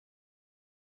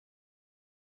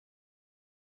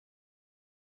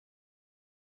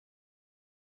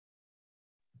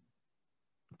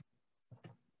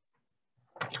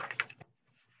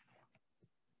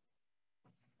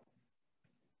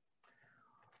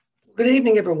Good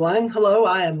evening, everyone. Hello,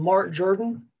 I am Mark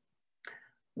Jordan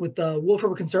with the Wolf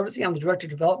River Conservancy. I'm the Director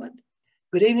of Development.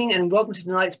 Good evening and welcome to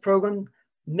tonight's program,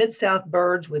 Mid-South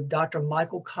Birds with Dr.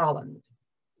 Michael Collins.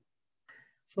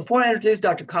 Before I introduce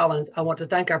Dr. Collins, I want to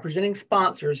thank our presenting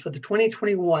sponsors for the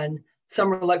 2021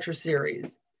 Summer Lecture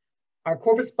Series. Our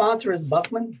corporate sponsor is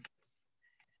Buckman.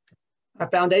 Our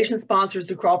foundation sponsor is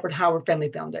the Crawford Howard Family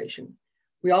Foundation.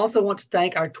 We also want to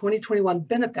thank our 2021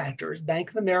 benefactors, Bank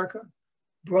of America,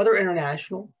 Brother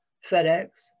International,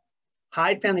 FedEx,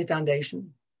 Hyde Family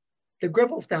Foundation, the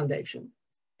Griffles Foundation,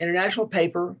 International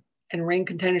Paper, and Ring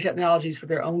Container Technologies for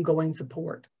their ongoing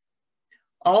support.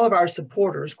 All of our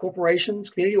supporters, corporations,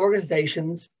 community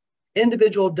organizations,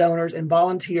 individual donors, and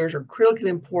volunteers are critically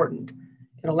important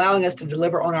in allowing us to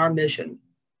deliver on our mission,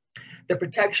 the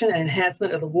protection and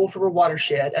enhancement of the Wolf River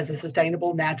watershed as a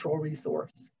sustainable natural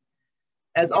resource.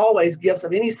 As always, gifts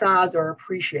of any size are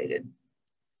appreciated.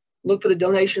 Look for the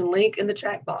donation link in the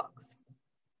chat box.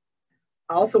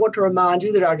 I also want to remind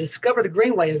you that our Discover the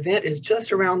Greenway event is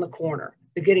just around the corner,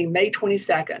 beginning May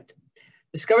 22nd.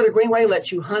 Discover the Greenway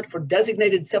lets you hunt for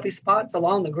designated selfie spots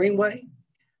along the Greenway,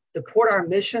 support our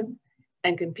mission,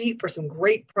 and compete for some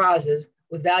great prizes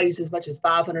with values as much as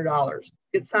 $500.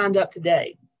 Get signed up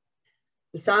today.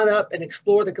 To sign up and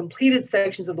explore the completed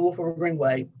sections of the Wolf River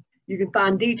Greenway, you can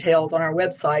find details on our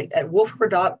website at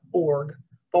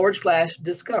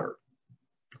wolfriver.org/discover.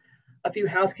 A few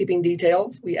housekeeping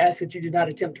details. We ask that you do not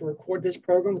attempt to record this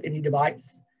program with any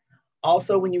device.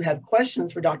 Also, when you have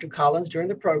questions for Dr. Collins during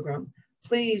the program,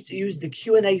 please use the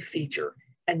Q&A feature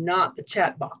and not the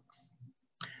chat box.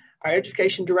 Our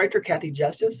Education Director, Kathy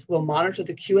Justice, will monitor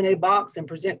the Q&A box and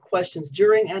present questions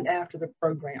during and after the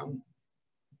program.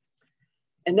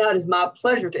 And now it is my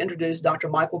pleasure to introduce Dr.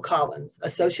 Michael Collins,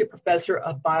 Associate Professor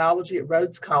of Biology at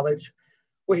Rhodes College,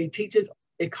 where he teaches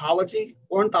ecology,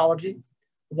 ornithology,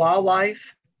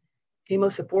 wildlife,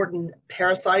 haemosporidian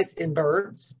parasites in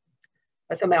birds.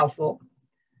 That's a mouthful.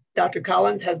 Dr.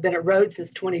 Collins has been at Rhodes since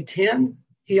 2010.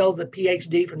 He holds a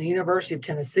Ph.D. from the University of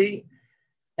Tennessee,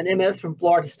 an MS from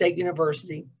Florida State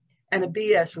University, and a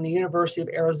BS from the University of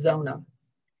Arizona.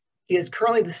 He is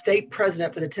currently the state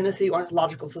president for the Tennessee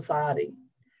Ornithological Society.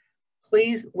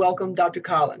 Please welcome Dr.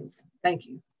 Collins. Thank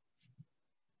you.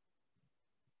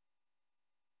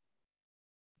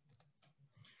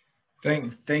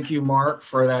 Thank you, Mark,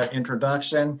 for that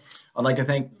introduction. I'd like to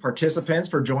thank participants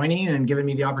for joining and giving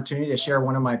me the opportunity to share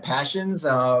one of my passions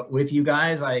with you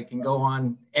guys. I can go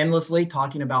on endlessly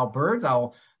talking about birds.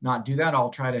 I'll not do that.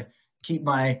 I'll try to keep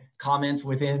my comments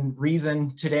within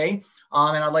reason today.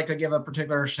 And I'd like to give a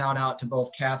particular shout out to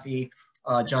both Kathy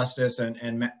Justice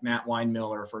and Matt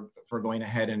Weinmiller for going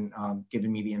ahead and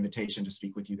giving me the invitation to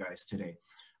speak with you guys today.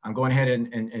 I'm going ahead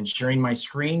and sharing my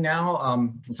screen now.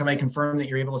 Can somebody confirm that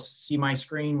you're able to see my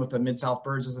screen with the Mid-South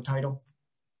Birds as a title?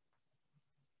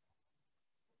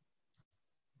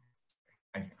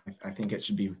 I think it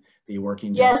should be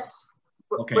working. Yes,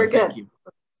 okay, we're good. Thank you.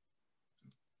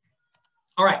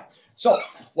 All right, so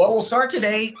what we'll start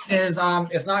today is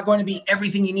it's not going to be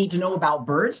everything you need to know about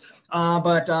birds,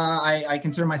 but I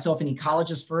consider myself an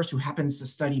ecologist first who happens to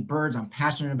study birds. I'm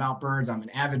passionate about birds. I'm an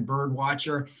avid bird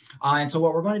watcher. And so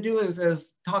what we're going to do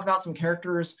is talk about some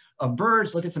characters of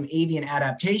birds, look at some avian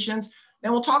adaptations.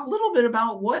 Then we'll talk a little bit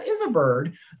about what is a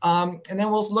bird, and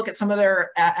then we'll look at some of their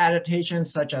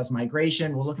adaptations such as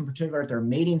migration. We'll look in particular at their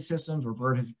mating systems, where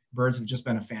birds have just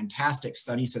been a fantastic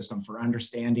study system for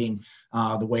understanding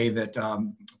the way that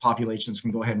populations can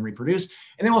go ahead and reproduce.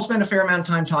 And then we'll spend a fair amount of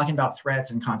time talking about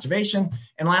threats and conservation.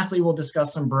 And lastly, we'll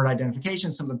discuss some bird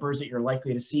identification, some of the birds that you're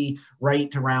likely to see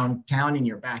right around town in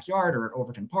your backyard or at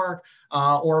Overton Park,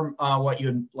 or what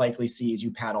you'd likely see as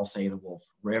you paddle, say, the Wolf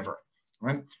River.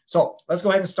 Right. So let's go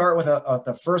ahead and start with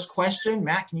the first question.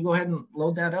 Matt, can you go ahead and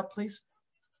load that up, please?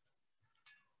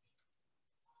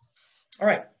 All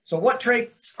right. So what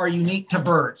traits are unique to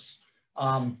birds?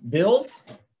 Bills,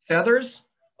 feathers,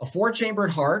 a four-chambered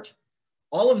heart,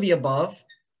 all of the above,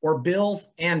 or bills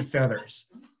and feathers?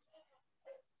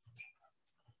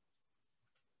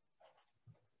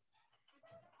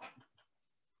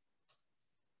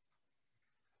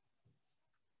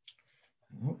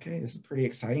 Okay, this is pretty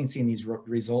exciting seeing these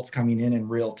results coming in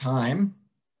real time.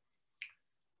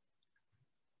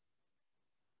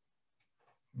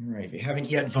 All right, if you haven't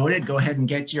yet voted, go ahead and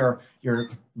get your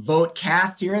vote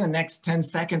cast here in the next 10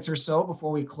 seconds or so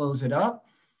before we close it up.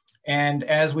 And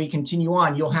as we continue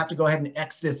on, you'll have to go ahead and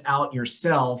X this out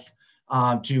yourself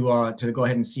to go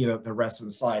ahead and see the rest of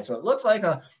the slide. So it looks like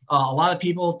a lot of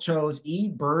people chose E,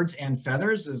 birds and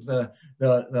feathers, as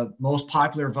the most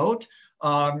popular vote.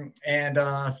 And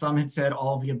some had said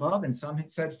all of the above, and some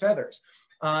had said feathers.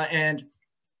 And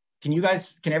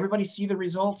can everybody see the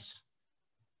results?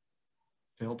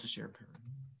 Failed to share.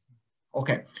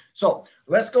 Okay, so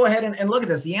let's go ahead and look at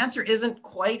this. The answer isn't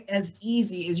quite as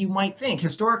easy as you might think.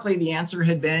 Historically, the answer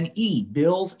had been E,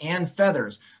 bills and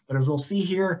feathers. But as we'll see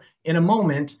here in a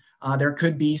moment, there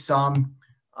could be some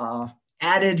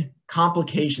added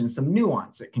complications, some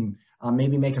nuance that can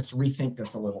maybe make us rethink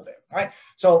this a little bit. All right,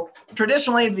 so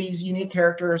traditionally, these unique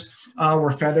characters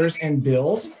were feathers and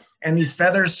bills. And these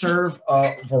feathers serve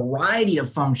a variety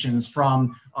of functions,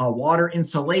 from water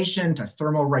insulation to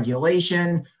thermal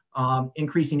regulation,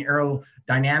 increasing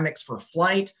aerodynamics for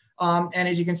flight. And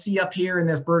as you can see up here in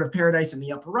this bird of paradise in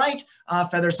the upper right,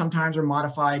 feathers sometimes are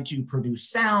modified to produce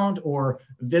sound or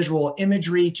visual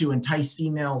imagery to entice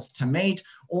females to mate,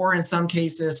 or in some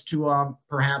cases to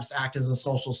perhaps act as a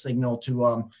social signal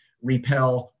to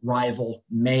repel rival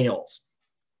males.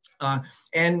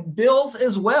 And bills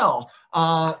as well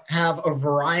have a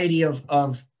variety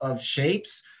of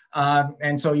shapes.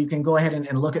 And so you can go ahead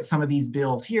and look at some of these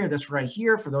bills here. This right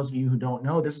here, for those of you who don't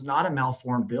know, this is not a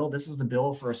malformed bill. This is the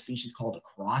bill for a species called a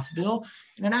crossbill.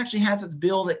 And it actually has its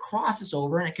bill that crosses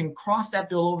over, and it can cross that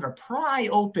bill over to pry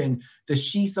open the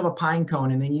sheaths of a pine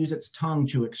cone and then use its tongue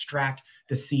to extract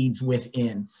the seeds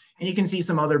within. And you can see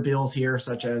some other bills here,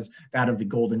 such as that of the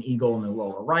golden eagle in the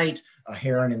lower right, a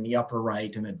heron in the upper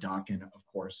right, and a duck, and of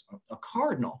course, a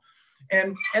cardinal.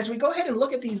 And as we go ahead and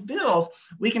look at these bills,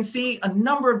 we can see a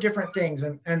number of different things.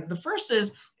 And the first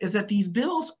is that these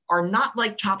bills are not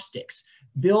like chopsticks.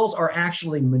 Bills are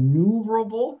actually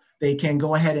maneuverable. They can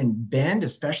go ahead and bend,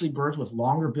 especially birds with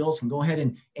longer bills can go ahead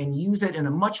and use it in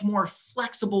a much more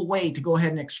flexible way to go ahead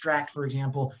and extract, for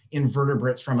example,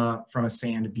 invertebrates from a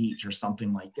sand beach or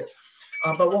something like this.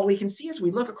 But what we can see as we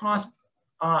look across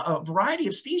a variety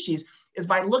of species is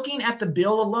by looking at the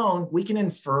bill alone, we can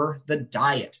infer the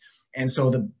diet. And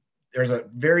so there's a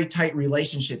very tight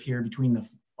relationship here between the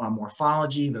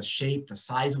morphology, the shape, the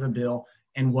size of a bill,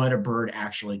 and what a bird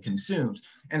actually consumes.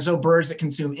 And so birds that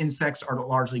consume insects are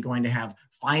largely going to have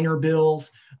finer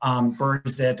bills.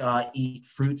 Birds that eat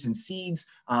fruits and seeds,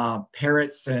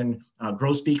 parrots and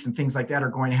grosbeaks and things like that are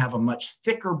going to have a much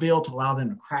thicker bill to allow them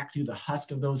to crack through the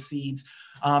husk of those seeds.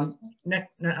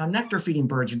 Nectar feeding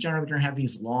birds are generally going to have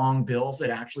these long bills that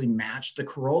actually match the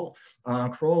corolla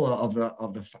of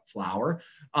the flower.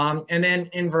 And then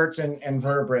inverts and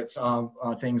vertebrates,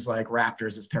 things like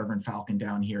raptors, this peregrine falcon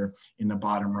down here in the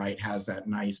bottom right has that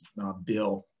nice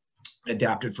bill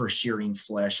adapted for shearing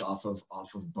flesh off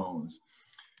of bones.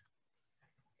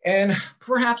 And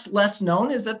perhaps less known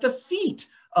is that the feet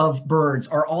of birds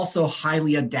are also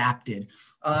highly adapted.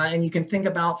 And you can think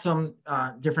about some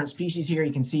different species here.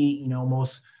 You can see,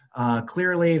 most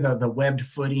clearly the webbed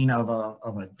footing of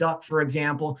a duck, for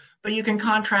example, but you can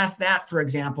contrast that, for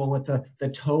example, with the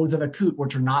toes of a coot,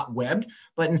 which are not webbed,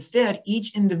 but instead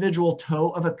each individual toe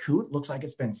of a coot looks like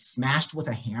it's been smashed with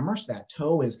a hammer. So that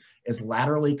toe is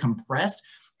laterally compressed.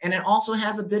 And it also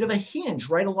has a bit of a hinge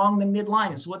right along the midline.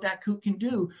 And so what that coot can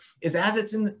do is, as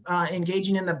it's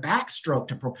engaging in the backstroke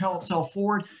to propel itself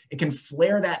forward, it can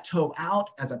flare that toe out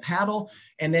as a paddle.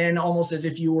 And then almost as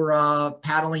if you were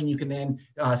paddling, you can then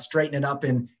straighten it up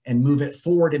and move it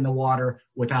forward in the water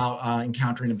without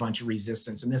encountering a bunch of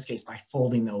resistance, in this case, by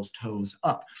folding those toes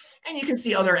up. And you can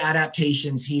see other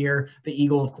adaptations here. The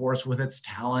eagle, of course, with its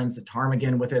talons, the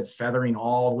ptarmigan with its feathering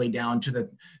all the way down to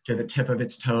the tip of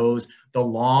its toes, the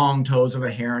long toes of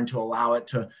a heron to allow it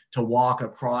to walk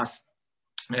across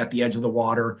at the edge of the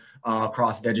water,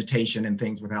 across vegetation and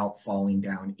things without falling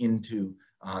down into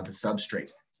the substrate.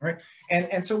 All right,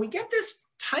 and so we get this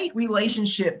tight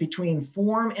relationship between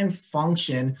form and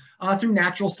function through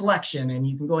natural selection. And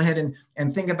you can go ahead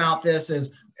and think about this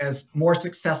as more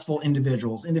successful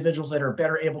individuals that are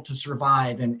better able to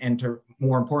survive and to,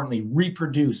 more importantly,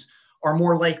 reproduce, are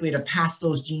more likely to pass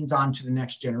those genes on to the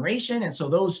next generation. And so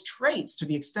those traits, to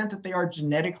the extent that they are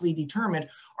genetically determined,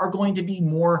 are going to be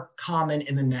more common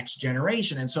in the next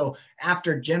generation. And so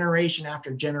after generation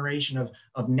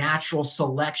of natural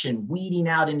selection, weeding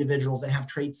out individuals that have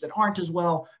traits that aren't as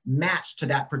well matched to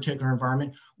that particular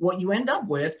environment, what you end up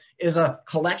with is a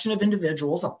collection of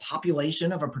individuals, a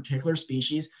population of a particular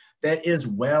species that is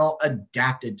well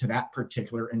adapted to that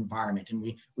particular environment.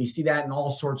 And we see that in all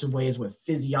sorts of ways with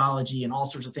physiology and all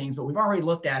sorts of things, but we've already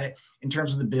looked at it in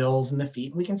terms of the bills and the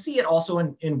feet. And we can see it also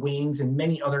in wings and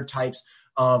many other types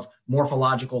of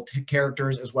morphological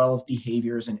characters, as well as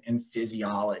behaviors and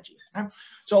physiology. Okay?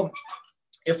 So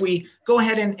if we go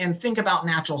ahead and think about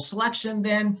natural selection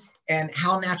then, and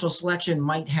how natural selection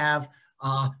might have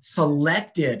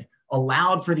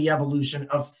allowed for the evolution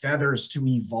of feathers to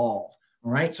evolve.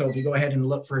 All right, so if we go ahead and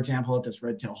look, for example, at this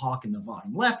red-tailed hawk in the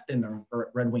bottom left and the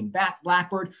red-winged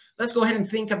blackbird, let's go ahead and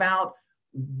think about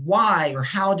why or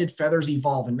how did feathers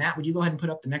evolve? And Matt, would you go ahead and put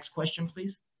up the next question,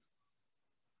 please?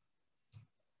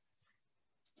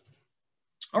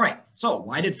 All right, so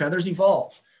why did feathers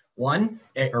evolve?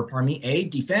 A,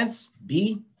 defense,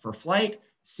 B, for flight,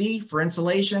 C, for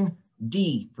insulation,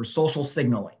 D, for social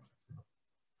signaling.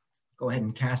 Go ahead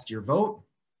and cast your vote.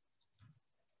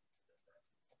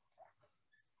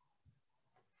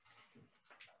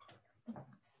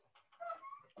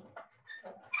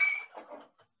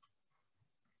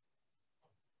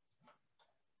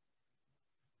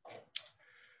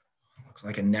 Looks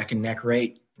like a neck and neck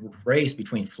race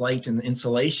between flight and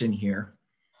insulation here.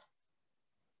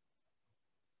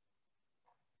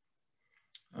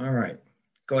 All right,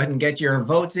 go ahead and get your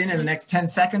votes in the next 10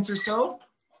 seconds or so.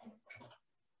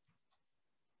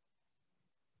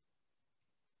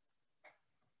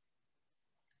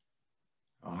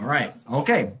 All right,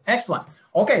 okay, excellent.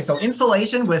 Okay, so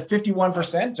insulation with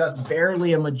 51%, just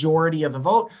barely a majority of the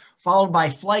vote, followed by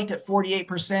flight at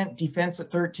 48%, defense at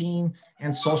 13%,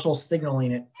 and social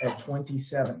signaling at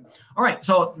 27%. All right,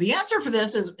 so the answer for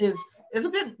this is a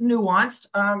bit nuanced.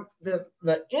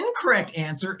 The incorrect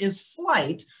answer is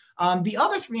flight. The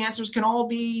other three answers can all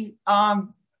be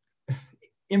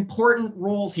important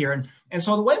roles here. And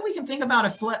so the way we can think about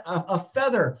a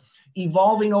feather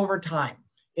evolving over time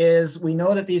is we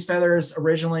know that these feathers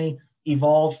originally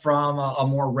evolved from a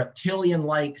more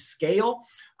reptilian-like scale,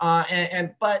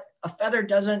 but a feather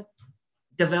doesn't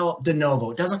develop de novo.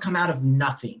 It doesn't come out of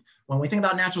nothing. When we think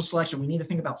about natural selection, we need to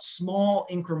think about small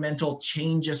incremental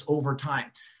changes over time.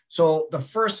 So the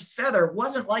first feather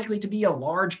wasn't likely to be a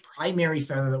large primary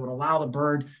feather that would allow the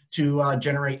bird to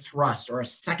generate thrust, or a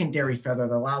secondary feather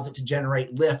that allows it to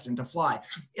generate lift and to fly.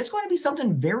 It's going to be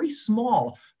something very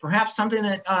small, perhaps something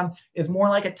that is more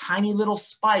like a tiny little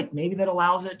spike, maybe that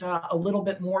allows it a little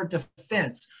bit more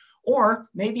defense, or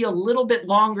maybe a little bit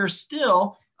longer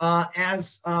still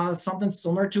as something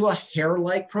similar to a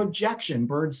hair-like projection.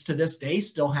 Birds to this day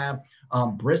still have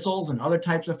bristles and other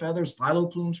types of feathers,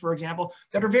 phyloplumes, for example,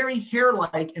 that are very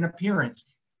hair-like in appearance.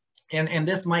 And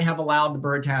this might have allowed the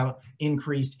bird to have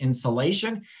increased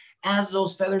insulation. As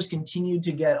those feathers continued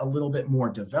to get a little bit more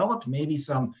developed, maybe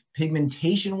some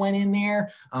pigmentation went in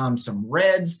there, some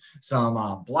reds,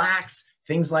 some blacks,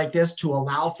 things like this, to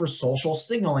allow for social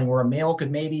signaling, where a male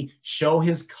could maybe show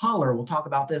his color. We'll talk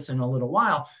about this in a little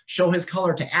while. Show his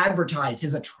color to advertise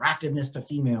his attractiveness to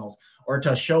females, or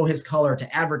to show his color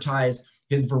to advertise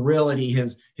his virility,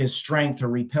 his strength, to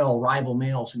repel rival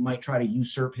males who might try to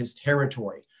usurp his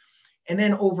territory. And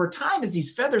then over time, as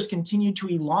these feathers continue to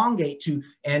elongate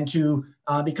and to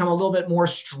become a little bit more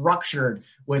structured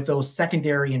with those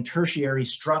secondary and tertiary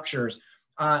structures,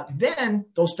 then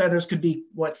those feathers could be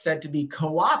what's said to be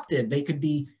co-opted. They could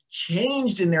be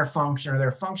changed in their function, or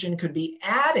their function could be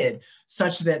added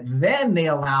such that then they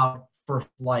allowed for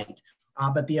flight.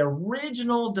 But the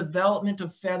original development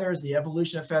of feathers, the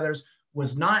evolution of feathers,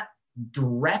 was not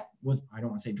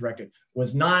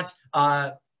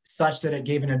such that it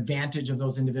gave an advantage of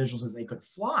those individuals that they could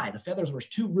fly. The feathers were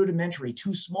too rudimentary,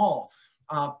 too small,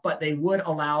 but they would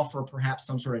allow for perhaps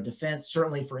some sort of defense,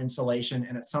 certainly for insulation,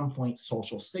 and at some point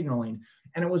social signaling.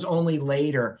 And it was only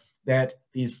later that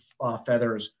these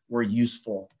feathers were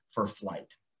useful for flight.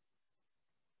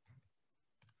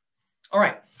 All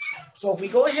right, so if we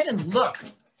go ahead and look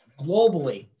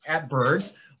globally at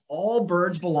birds, all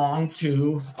birds belong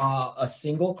to a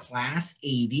single class,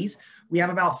 Aves. We have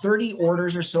about 30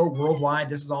 orders or so worldwide.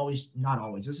 This is not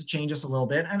always, this changes a little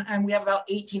bit. And we have about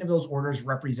 18 of those orders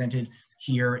represented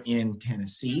here in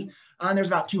Tennessee. And there's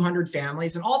about 200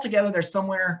 families. And altogether, there's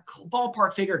somewhere,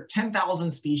 ballpark figure,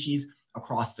 10,000 species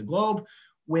across the globe.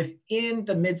 Within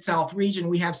the Mid-South region,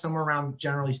 we have somewhere around,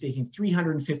 generally speaking,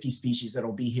 350 species that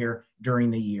will be here during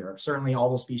the year. Certainly all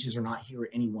those species are not here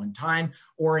at any one time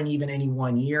or in even any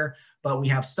one year, but we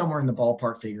have somewhere in the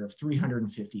ballpark figure of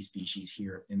 350 species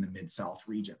here in the Mid-South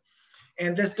region.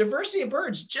 And this diversity of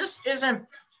birds just isn't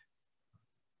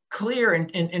clear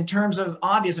in terms of,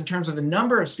 obvious in terms of the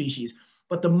number of species,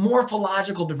 but the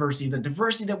morphological diversity, the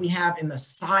diversity that we have in the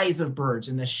size of birds,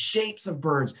 in the shapes of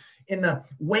birds, in the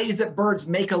ways that birds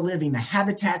make a living, the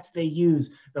habitats they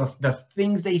use, the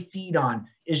things they feed on,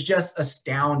 is just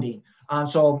astounding.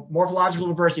 So morphological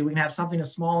diversity, we can have something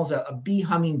as small as a bee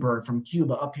hummingbird from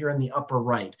Cuba up here in the upper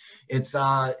right. It's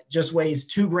just weighs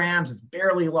 2 grams. It's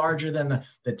barely larger than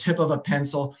the tip of a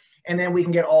pencil. And then we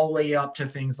can get all the way up to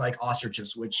things like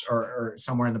ostriches, which are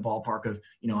somewhere in the ballpark of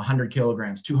 100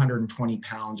 kilograms, 220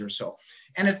 pounds or so.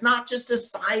 And it's not just the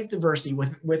size diversity.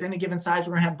 Within a given size,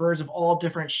 we're going to have birds of all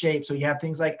different shapes. So you have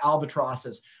things like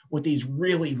albatrosses with these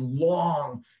really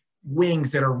long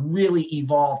wings that are really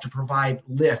evolved to provide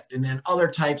lift, and then other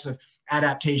types of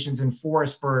adaptations in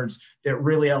forest birds that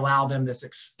really allow them this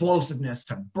explosiveness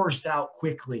to burst out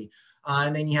quickly.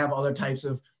 And then you have other types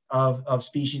of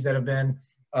species that have been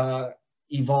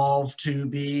evolved to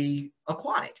be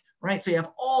aquatic, right? So you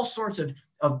have all sorts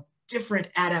of different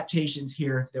adaptations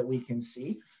here that we can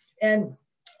see. And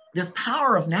this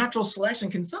power of natural selection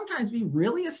can sometimes be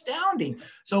really astounding.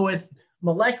 So with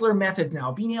molecular methods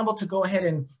now, being able to go ahead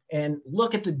and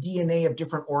look at the DNA of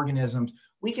different organisms,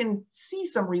 we can see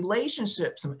some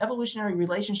relationships, some evolutionary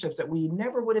relationships that we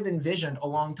never would have envisioned a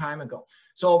long time ago.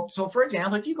 So for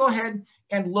example, if you go ahead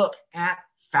and look at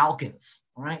falcons,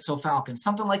 all right? So falcons,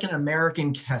 something like an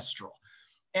American kestrel,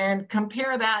 and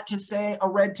compare that to, say, a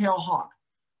red-tailed hawk.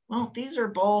 Well, these are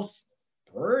both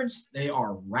birds. They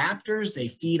are raptors. They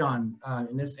feed on,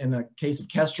 in the case of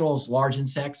kestrels, large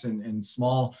insects and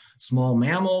small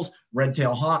mammals.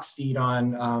 Red-tailed hawks feed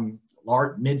on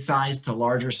mid-sized to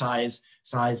larger size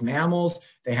mammals.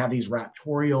 They have these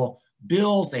raptorial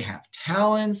bills. They have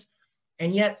talons,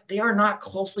 and yet they are not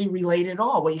closely related at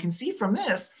all. What you can see from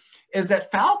this is that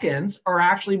falcons are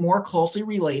actually more closely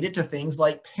related to things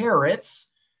like parrots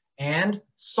and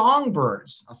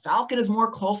songbirds. A falcon is more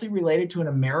closely related to an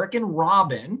American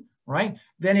robin, right,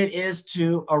 than it is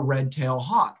to a red-tailed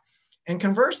hawk. And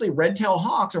conversely, red-tailed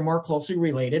hawks are more closely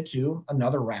related to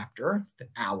another raptor, the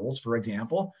owls, for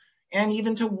example, and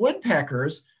even to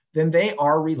woodpeckers than they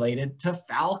are related to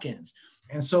falcons.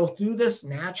 And so through this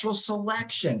natural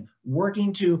selection,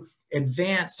 working to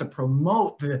advance, to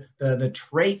promote the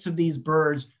traits of these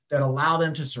birds that allow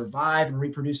them to survive and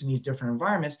reproduce in these different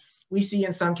environments, we see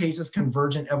in some cases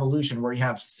convergent evolution, where you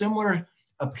have similar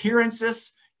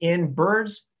appearances in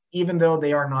birds, even though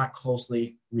they are not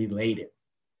closely related.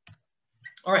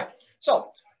 All right,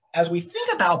 so as we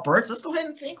think about birds, let's go ahead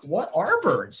and think, what are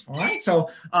birds? All right, so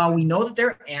we know that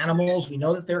they're animals, we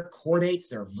know that they're chordates,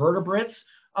 they're vertebrates.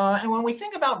 And when we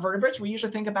think about vertebrates, we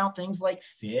usually think about things like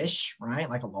fish, right?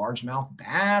 Like a largemouth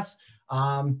bass.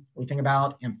 We think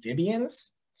about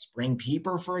amphibians, spring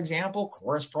peeper, for example,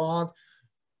 chorus frog.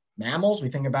 Mammals, we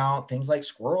think about things like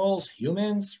squirrels,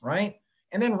 humans, right?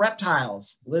 And then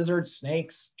reptiles, lizards,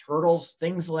 snakes, turtles,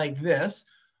 things like this.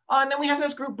 And then we have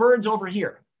this group birds over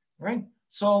here, right?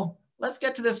 So let's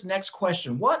get to this next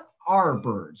question. What are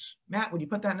birds? Matt, would you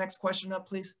put that next question up,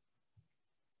 please?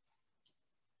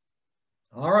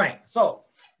 All right, so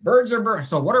birds are birds.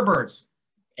 So what are birds?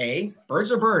 A,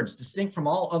 birds are birds, distinct from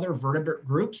all other vertebrate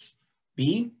groups.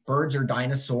 B, birds are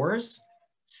dinosaurs.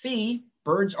 C,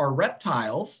 birds are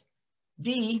reptiles.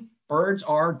 D, birds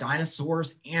are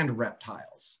dinosaurs and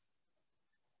reptiles.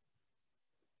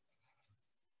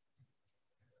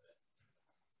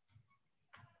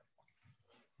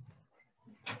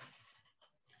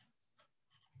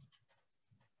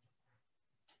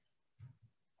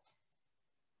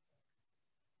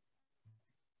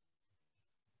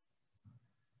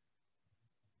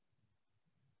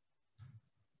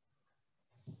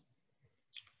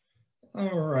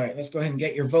 All right, let's go ahead and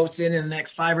get your votes in the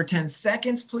next 5 or 10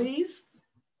 seconds, please.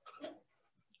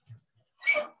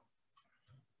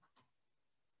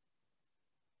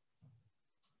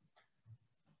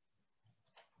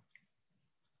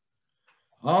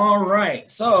 All right,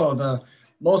 so the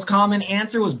most common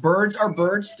answer was birds are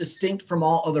birds, distinct from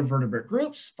all other vertebrate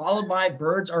groups, followed by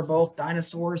birds are both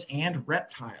dinosaurs and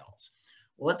reptiles.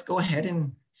 Well, let's go ahead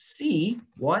and see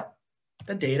what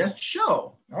the data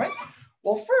show. All right.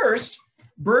 Well, first,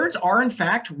 birds are in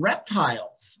fact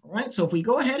reptiles. All right. So if we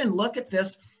go ahead and look at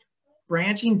this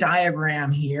branching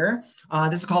diagram here,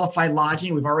 this is called a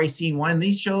phylogeny. We've already seen one.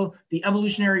 These show the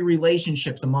evolutionary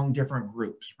relationships among different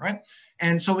groups, right?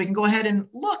 And so we can go ahead and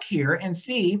look here and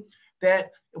see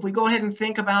that if we go ahead and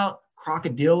think about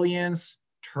crocodilians,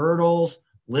 turtles,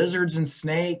 lizards and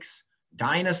snakes,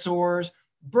 dinosaurs,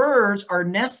 birds are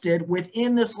nested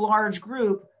within this large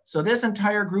group. So this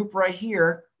entire group right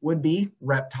here would be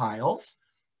reptiles.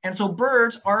 And so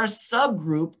birds are a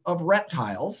subgroup of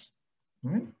reptiles.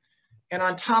 Right? And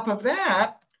on top of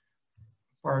that,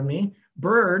 pardon me,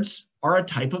 birds are a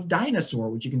type of dinosaur,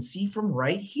 which you can see from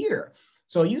right here.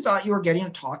 So you thought you were getting a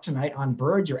talk tonight on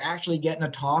birds. You're actually getting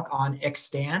a talk on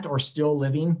extant or still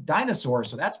living dinosaurs.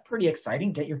 So that's pretty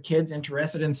exciting. Get your kids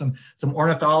interested in some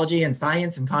ornithology and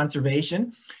science and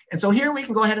conservation. And so here we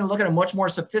can go ahead and look at a much more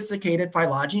sophisticated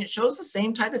phylogeny. It shows the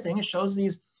same type of thing. It shows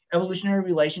these evolutionary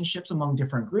relationships among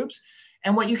different groups.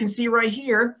 And what you can see right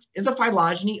here is a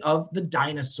phylogeny of the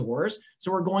dinosaurs.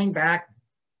 So we're going back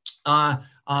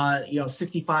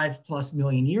 65 plus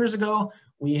million years ago.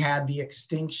 We had the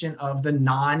extinction of the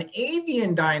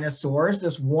non-avian dinosaurs.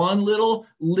 This one little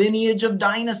lineage of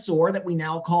dinosaur that we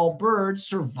now call birds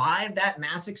survived that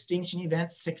mass extinction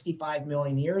event 65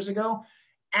 million years ago.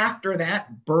 After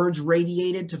that, birds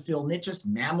radiated to fill niches.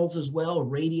 Mammals as well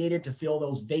radiated to fill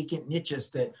those vacant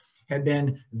niches that had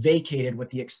been vacated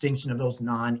with the extinction of those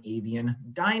non-avian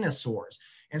dinosaurs.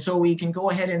 And so we can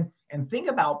go ahead and think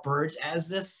about birds as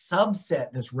this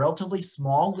subset, this relatively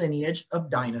small lineage of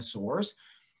dinosaurs.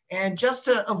 And just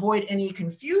to avoid any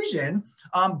confusion,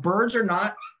 birds are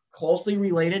not closely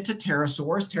related to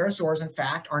pterosaurs. Pterosaurs, in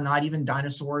fact, are not even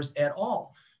dinosaurs at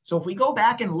all. So if we go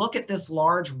back and look at this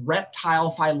large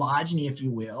reptile phylogeny, if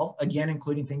you will, again,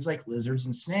 including things like lizards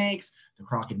and snakes, the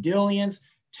crocodilians,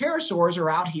 pterosaurs are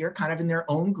out here kind of in their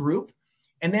own group.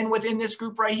 And then within this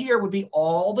group right here would be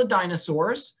all the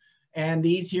dinosaurs. And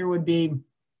these here would be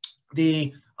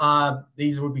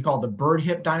these would be called the bird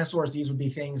hip dinosaurs. These would be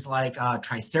things like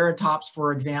Triceratops,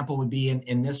 for example, would be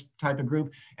in this type of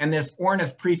group. And this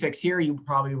ornith prefix here, you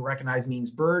probably recognize means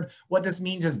bird. What this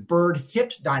means is bird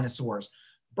hipped dinosaurs.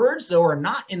 Birds, though, are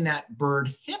not in that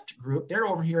bird hipped group. They're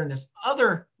over here in this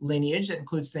other lineage that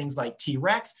includes things like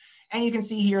T-Rex. And you can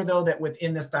see here, though, that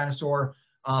within this dinosaur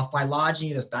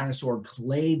phylogeny, this dinosaur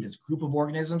clade, this group of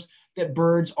organisms, that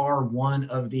birds are one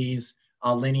of these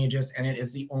lineages, and it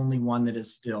is the only one that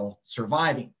is still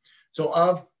surviving. So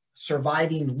of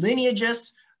surviving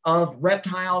lineages of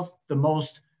reptiles, the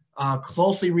most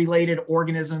closely related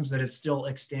organisms that is still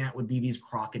extant would be these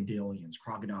crocodilians,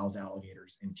 crocodiles,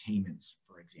 alligators, and caimans,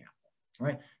 for example. All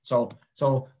right, so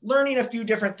learning a few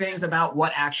different things about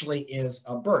what actually is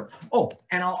a bird. Oh,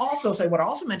 and I'll also say, what I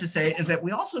also meant to say is that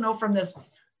we also know from this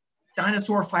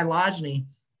dinosaur phylogeny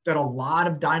that a lot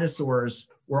of dinosaurs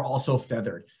were also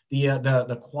feathered.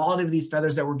 The quality of these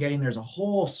feathers that we're getting, there's a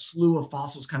whole slew of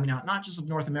fossils coming out, not just of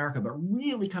North America, but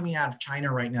really coming out of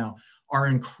China right now, are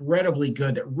incredibly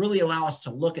good, that really allow us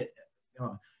to look at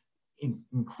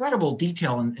incredible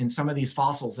detail in some of these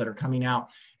fossils that are coming out.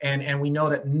 And we know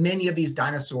that many of these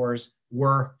dinosaurs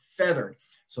were feathered.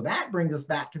 So that brings us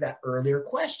back to that earlier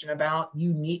question about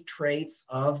unique traits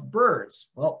of birds.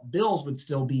 Well, bills would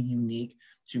still be unique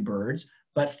to birds,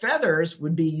 but feathers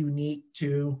would be unique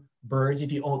to birds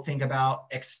if you think about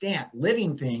extant,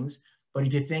 living things. But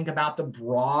if you think about the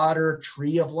broader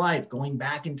tree of life, going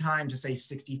back in time to say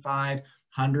 65,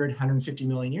 100, 150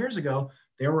 million years ago,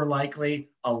 there were likely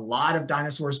a lot of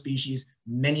dinosaur species,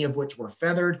 many of which were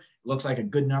feathered. It looks like a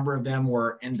good number of them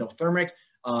were endothermic.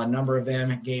 A number of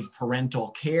them gave parental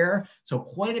care. So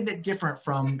quite a bit different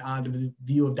from the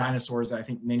view of dinosaurs that I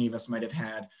think many of us might have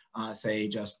had, say,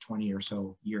 just 20 or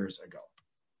so years ago.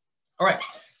 All right,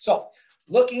 so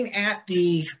looking at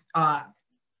the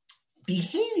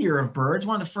behavior of birds,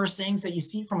 one of the first things that you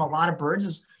see from a lot of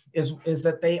birds is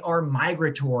that they are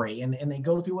migratory and they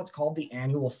go through what's called the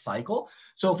annual cycle.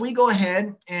 So if we go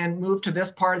ahead and move to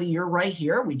this part of the year right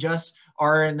here, we just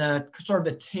are in the sort of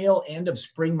the tail end of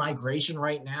spring migration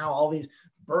right now. All these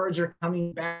birds are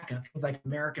coming back, and things like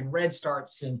American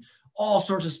redstarts and all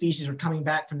sorts of species are coming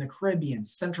back from the Caribbean,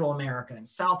 Central America, and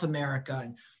South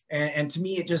America. And to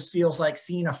me, it just feels like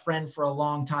seeing a friend for a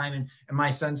long time. And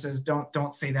my son says,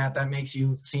 don't say that. That makes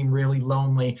you seem really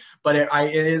lonely. But it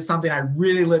is something I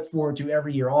really look forward to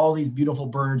every year. All these beautiful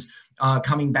birds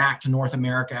coming back to North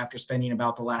America after spending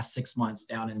about the last 6 months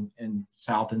down in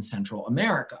South and Central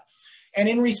America. And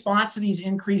in response to these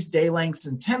increased day lengths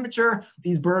and temperature,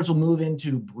 these birds will move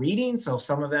into breeding. So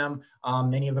some of them,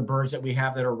 many of the birds that we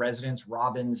have that are residents,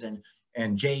 robins and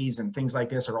jays and things like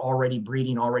this, are already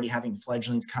breeding, already having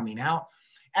fledglings coming out.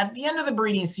 At the end of the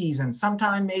breeding season,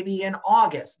 sometime maybe in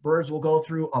August, birds will go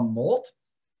through a molt.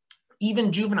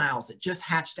 Even juveniles that just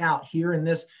hatched out here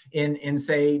in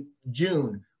say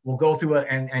June will go through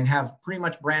and have pretty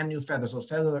much brand new feathers. Those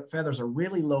feathers are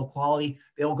really low quality.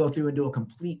 They'll go through and do a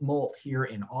complete molt here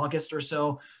in August or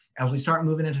so. As we start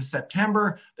moving into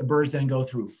September, the birds then go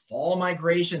through fall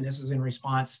migration. This is in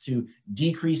response to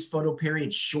decreased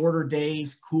photoperiods, shorter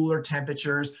days, cooler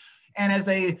temperatures. And as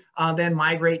they then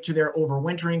migrate to their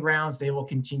overwintering grounds, they will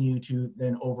continue to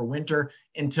then overwinter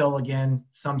until, again,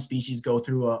 some species go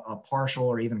through a partial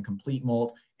or even complete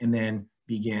molt and then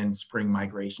begin spring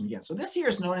migration again. So this here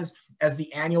is known as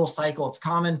the annual cycle. It's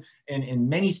common in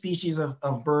many species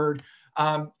of bird.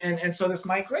 And so this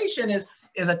migration is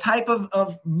a type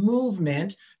of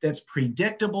movement that's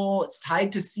predictable. It's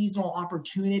tied to seasonal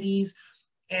opportunities,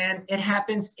 and it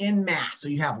happens in mass. So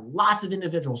you have lots of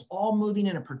individuals all moving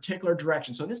in a particular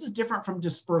direction. So this is different from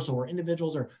dispersal, where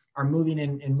individuals are moving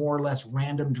in more or less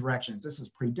random directions. This is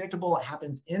predictable. It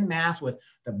happens in mass with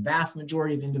the vast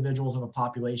majority of individuals of a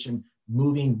population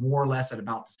moving more or less at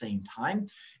about the same time.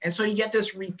 And so you get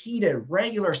this repeated,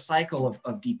 regular cycle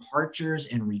of departures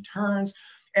and returns.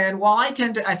 And while I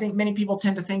think many people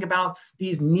tend to think about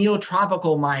these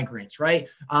neotropical migrants, right?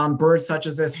 Birds such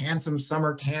as this handsome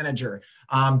summer tanager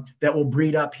that will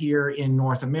breed up here in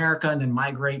North America and then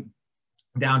migrate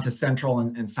down to Central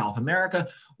and South America.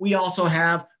 We also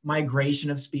have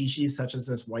migration of species such as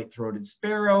this white-throated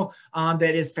sparrow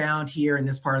that is found here in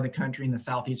this part of the country in the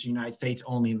southeastern United States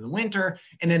only in the winter,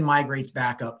 and then migrates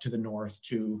back up to the north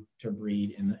to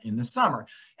breed in the summer.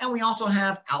 And we also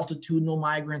have altitudinal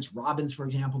migrants. Robins, for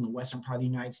example, in the western part of the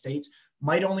United States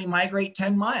might only migrate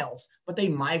 10 miles, but they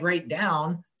migrate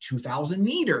down 2,000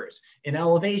 meters in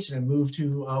elevation and move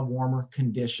to warmer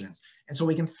conditions. And so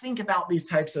we can think about these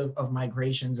types of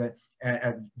migrations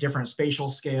at different spatial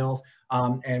scales,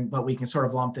 but we can sort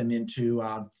of lump them into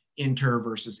inter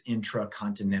versus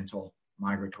intracontinental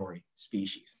migratory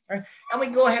species. Right? And we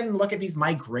can go ahead and look at these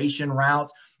migration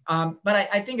routes. But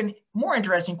I think a more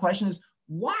interesting question is,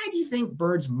 why do you think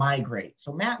birds migrate?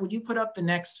 So Matt, would you put up the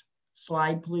next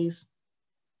slide, please?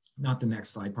 Not the next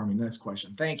slide, pardon me, the next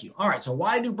question. Thank you. All right, so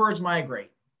why do birds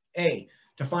migrate? A,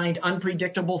 to find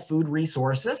unpredictable food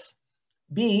resources.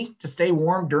 B, to stay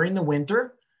warm during the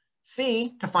winter.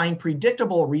 C, to find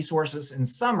predictable resources in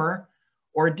summer.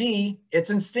 Or D, it's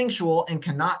instinctual and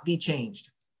cannot be changed.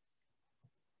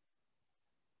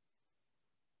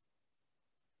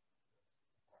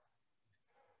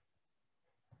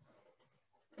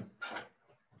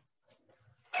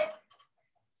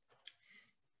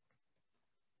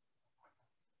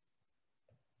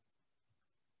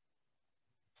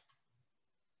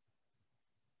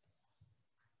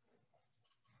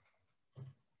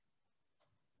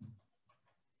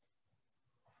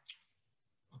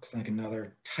 Looks like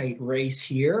another tight race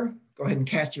here. Go ahead and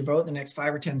cast your vote in the next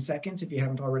 5 or 10 seconds if you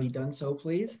haven't already done so,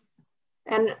 please.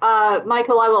 And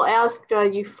Michael, I will ask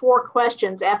you 4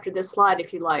 questions after this slide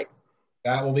if you like.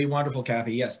 That will be wonderful,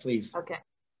 Kathy. Yes, please. Okay.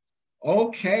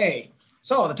 Okay.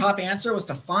 So the top answer was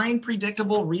to find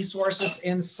predictable resources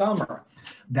in summer.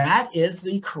 That is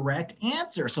the correct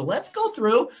answer. So let's go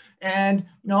through, and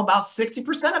about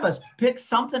 60% of us pick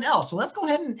something else. So let's go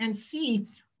ahead and see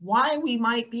why we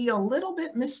might be a little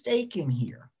bit mistaken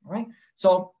here, right?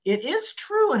 So it is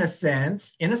true in a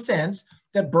sense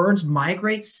that birds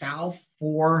migrate south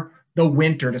for the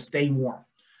winter to stay warm.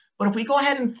 But if we go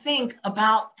ahead and think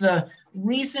about the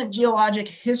recent geologic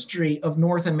history of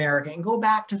North America and go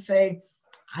back to, say,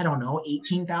 I don't know,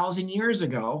 18,000 years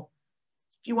ago,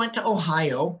 if you went to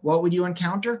Ohio, what would you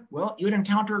encounter? Well, you would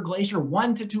encounter a glacier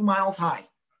 1 to 2 miles high.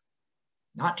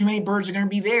 Not too many birds are going to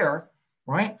be there,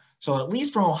 right? So at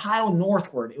least from Ohio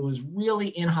northward, it was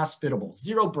really inhospitable.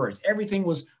 0 birds. Everything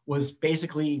was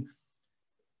basically,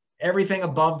 everything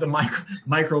above the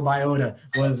microbiota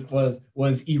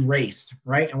was erased,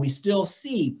 right? And we still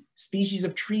see species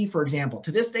of tree, for example,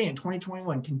 to this day in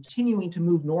 2021, continuing to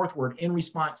move northward in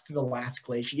response to the last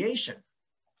glaciation.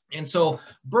 And so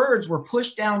birds were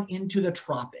pushed down into the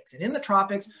tropics. And in the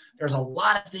tropics, there's a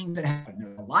lot of things that happen.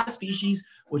 There's a lot of species,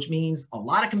 which means a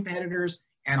lot of competitors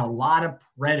and a lot of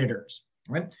predators,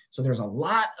 right? So there's a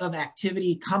lot of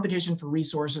activity, competition for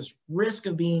resources, risk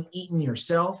of being eaten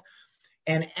yourself.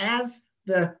 And as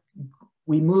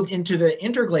we moved into the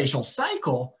interglacial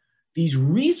cycle, these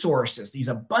resources, these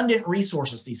abundant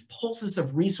resources, these pulses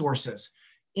of resources,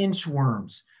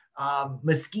 inchworms,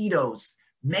 mosquitoes,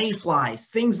 mayflies,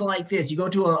 things like this. You go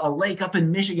to a lake up in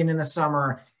Michigan in the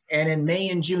summer, and in May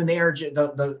and June,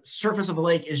 the surface of the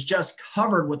lake is just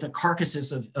covered with the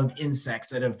carcasses of insects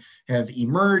that have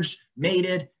emerged,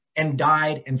 mated, and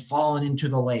died and fallen into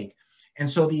the lake. And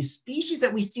so these species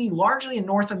that we see largely in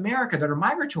North America that are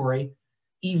migratory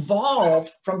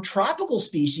evolved from tropical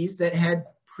species that had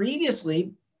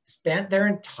previously spent their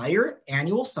entire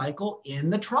annual cycle in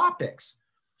the tropics.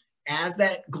 As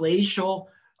that glacial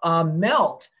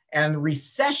melt and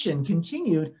recession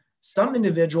continued, some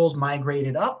individuals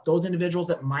migrated up. Those individuals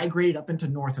that migrated up into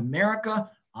North America,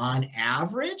 on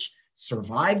average,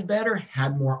 survived better,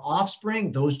 had more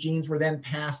offspring. Those genes were then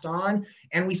passed on,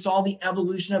 and we saw the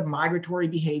evolution of migratory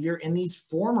behavior in these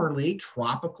formerly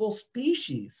tropical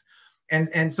species.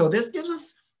 And so this gives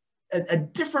us a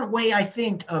different way, I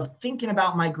think, of thinking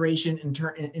about migration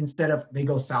instead of they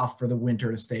go south for the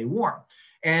winter to stay warm.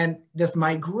 And this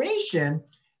migration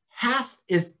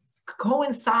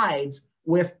coincides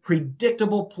with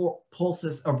predictable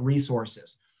pulses of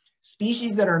resources.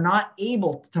 Species that are not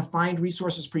able to find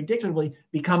resources predictably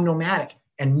become nomadic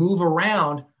and move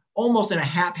around almost in a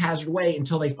haphazard way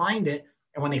until they find it.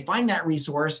 And when they find that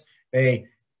resource, they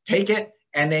take it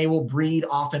and they will breed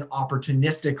often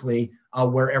opportunistically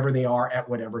wherever they are at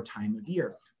whatever time of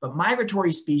year. But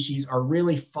migratory species are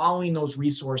really following those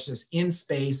resources in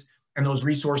space, and those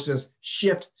resources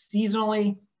shift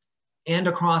seasonally and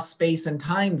across space and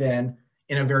time then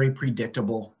in a very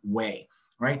predictable way,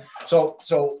 right? So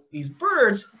these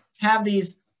birds have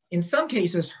these, in some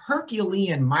cases,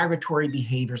 Herculean migratory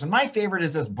behaviors. And my favorite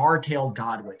is this bar-tailed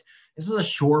godwit. This is a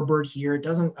shorebird here. It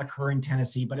doesn't occur in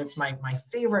Tennessee, but it's my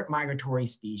favorite migratory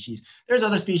species. There's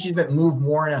other species that move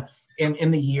more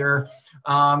in the year,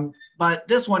 but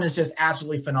this one is just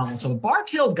absolutely phenomenal. So the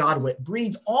bar-tailed godwit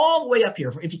breeds all the way up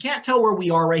here. If you can't tell where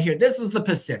we are right here, this is the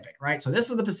Pacific, right? So this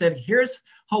is the Pacific. Here's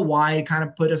Hawaii, kind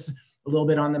of put us a little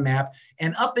bit on the map.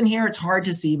 And up in here, it's hard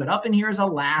to see, but up in here is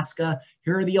Alaska.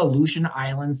 Here are the Aleutian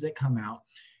Islands that come out.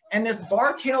 And this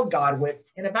bar-tailed godwit,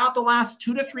 in about the last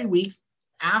 2 to 3 weeks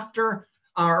after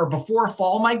or before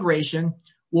fall migration,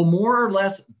 will more or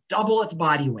less double its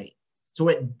body weight. So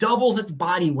it doubles its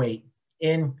body weight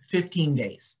in 15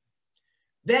 days.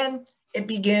 Then it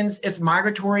begins its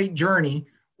migratory journey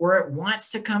where it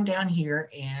wants to come down here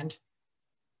and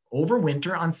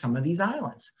overwinter on some of these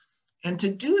islands. And to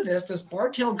do this, this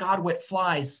bar-tailed godwit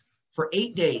flies for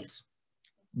 8 days,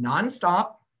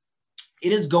 nonstop.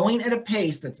 It is going at a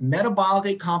pace that's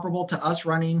metabolically comparable to us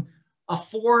running a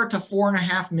 4 to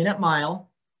 4.5 minute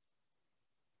mile,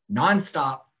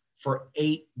 nonstop for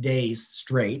 8 days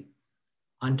straight.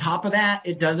 On top of that,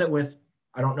 it does it with,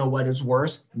 I don't know what is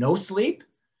worse, no sleep,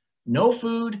 no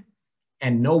food,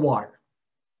 and no water.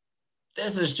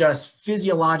 This is just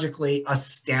physiologically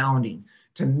astounding.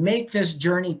 To make this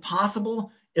journey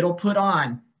possible, it'll put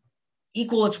on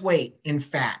equal its weight in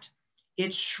fat.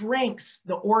 It shrinks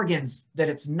the organs that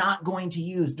it's not going to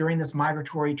use during this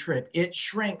migratory trip. It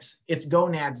shrinks its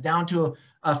gonads down to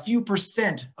a few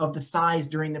percent of the size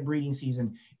during the breeding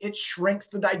season. It shrinks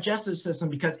the digestive system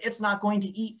because it's not going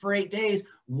to eat for 8 days.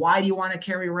 Why do you want to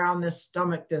carry around this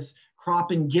stomach, this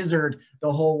crop and gizzard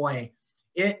the whole way?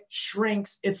 It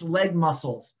shrinks its leg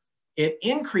muscles. It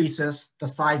increases the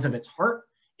size of its heart.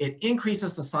 It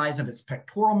increases the size of its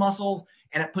pectoral muscle,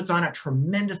 and it puts on a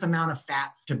tremendous amount of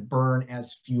fat to burn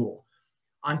as fuel.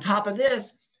 On top of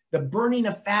this, the burning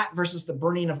of fat versus the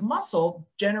burning of muscle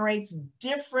generates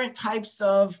different types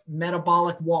of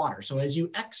metabolic water. So as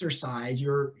you exercise,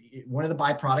 one of the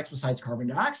byproducts besides carbon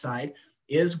dioxide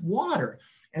is water.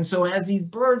 And so as these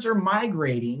birds are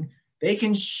migrating, they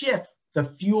can shift the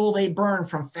fuel they burn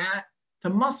from fat to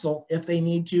muscle if they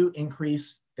need to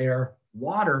increase their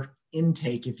water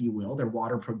intake, if you will, their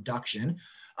water production.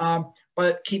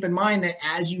 But keep in mind that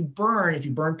as you burn, if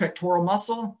you burn pectoral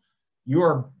muscle,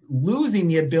 you're losing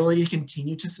the ability to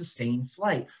continue to sustain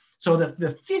flight. So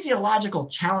the physiological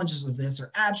challenges of this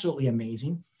are absolutely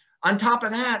amazing. On top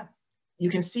of that, you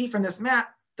can see from this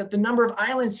map that the number of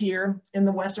islands here in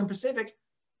the Western Pacific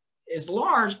is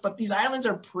large, but these islands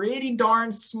are pretty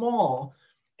darn small.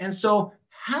 And so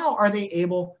how are they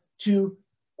able to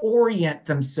orient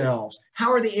themselves?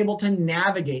 How are they able to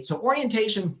navigate? So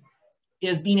orientation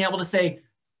is being able to say,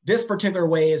 this particular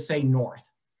way is, say, north.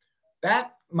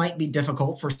 That might be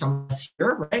difficult for some of us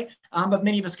here, right? But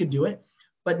many of us could do it.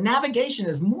 But navigation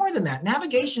is more than that.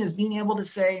 Navigation is being able to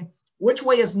say, which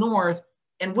way is north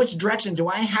and which direction do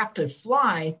I have to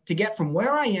fly to get from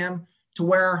where I am to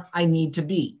where I need to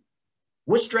be?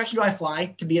 Which direction do I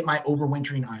fly to be at my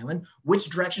overwintering island? Which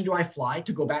direction do I fly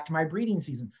to go back to my breeding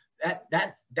season?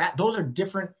 Those are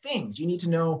different things. You need to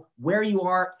know where you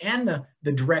are and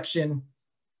the direction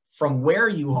from where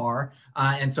you are.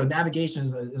 And so navigation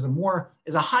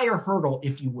is a higher hurdle,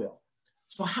 if you will.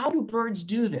 So how do birds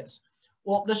do this?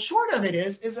 Well, the short of it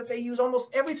is that they use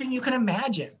almost everything you can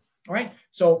imagine, right?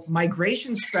 So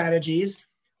migration strategies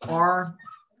are,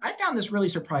 I found this really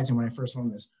surprising when I first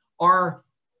learned this, are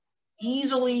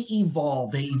easily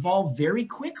evolved. They evolve very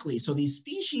quickly. So these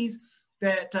species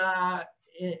that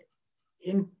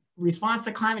in response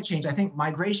to climate change, I think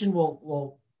migration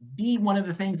will be one of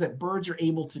the things that birds are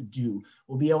able to do.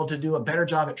 We'll be able to do a better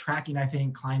job at tracking, I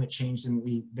think, climate change than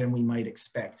we might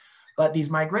expect. But these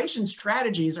migration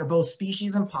strategies are both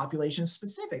species and population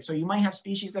specific. So you might have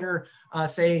species that are,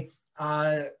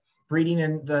 breeding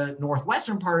in the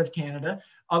northwestern part of Canada,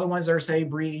 other ones are, say,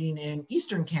 breeding in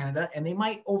eastern Canada, and they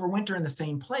might overwinter in the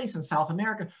same place in South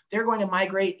America. They're going to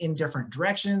migrate in different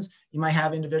directions. You might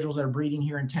have individuals that are breeding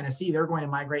here in Tennessee. They're going to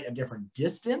migrate a different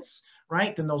distance,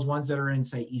 right, than those ones that are in,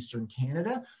 say, eastern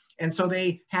Canada. And so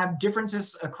they have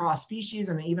differences across species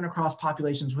and even across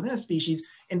populations within a species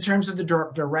in terms of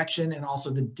the direction and also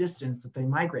the distance that they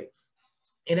migrate.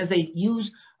 And as they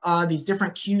use these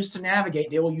different cues to navigate,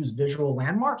 they will use visual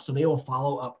landmarks. So they will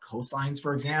follow up coastlines,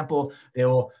 for example. They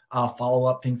will follow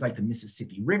up things like the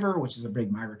Mississippi River, which is a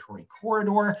big migratory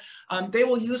corridor. They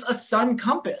will use a sun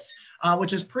compass,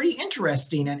 which is pretty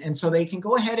interesting. And so they can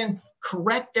go ahead and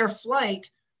correct their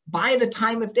flight by the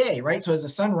time of day, right? So as the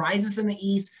sun rises in the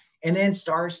east and then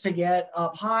starts to get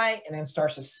up high and then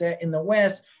starts to set in the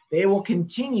west, they will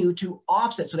continue to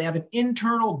offset. So they have an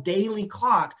internal daily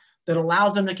clock that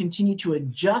allows them to continue to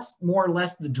adjust more or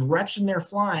less the direction they're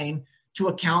flying to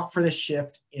account for the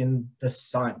shift in the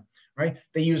sun, right?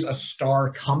 They use a star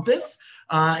compass.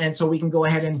 And so we can go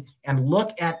ahead and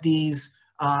look at these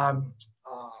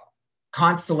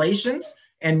constellations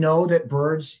and know that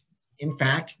birds, in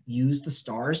fact, use the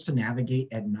stars to navigate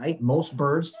at night. Most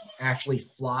birds actually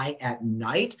fly at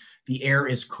night. The air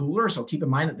is cooler, so keep in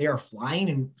mind that they are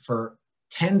flying for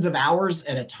tens of hours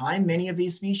at a time, many of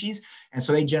these species. And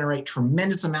so they generate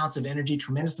tremendous amounts of energy,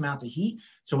 tremendous amounts of heat.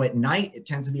 So at night, it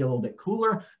tends to be a little bit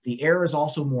cooler. The air is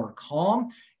also more calm.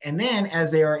 And then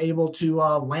as they are able to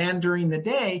land during the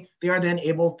day, they are then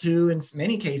able to, in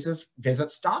many cases,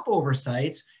 visit stopover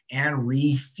sites and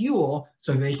refuel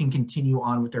so they can continue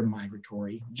on with their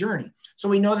migratory journey. So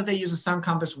we know that they use a sun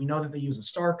compass. We know that they use a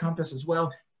star compass as well.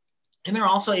 And they're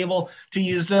also able to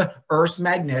use the Earth's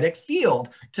magnetic field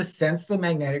to sense the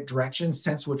magnetic direction,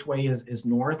 sense which way is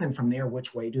north, and from there,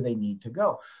 which way do they need to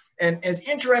go. And as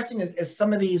interesting as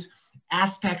some of these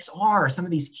aspects are, some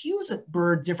of these cues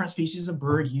that different species of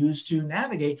bird use to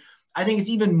navigate, I think it's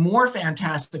even more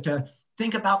fantastic to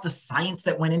think about the science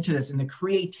that went into this and the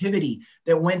creativity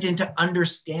that went into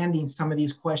understanding some of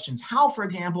these questions. How, for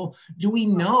example, do we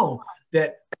know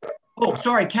that? Oh,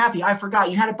 sorry, Kathy, I forgot.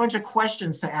 You had a bunch of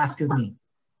questions to ask of me.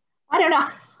 I don't know.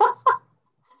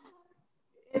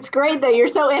 It's great that you're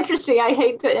so interesting. I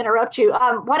hate to interrupt you.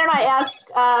 Why don't I ask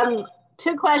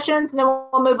 2 questions and then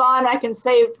we'll move on. I can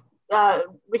save,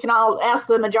 we can all ask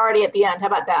the majority at the end. How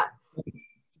about that?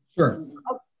 Sure.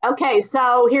 Okay,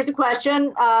 so here's a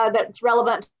question that's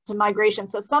relevant to migration.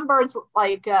 So some birds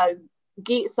like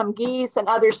some geese and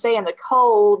others stay in the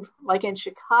cold, like in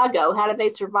Chicago. How do they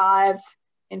survive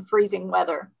in freezing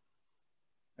weather?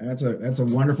 That's a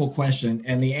wonderful question.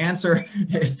 And the answer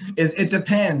is it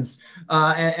depends.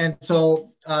 And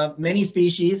so many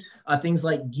species, things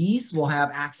like geese will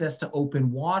have access to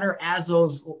open water. As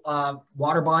those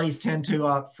water bodies tend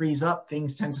to freeze up,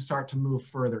 things tend to start to move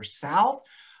further south.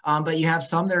 But you have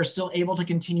some that are still able to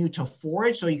continue to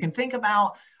forage. So you can think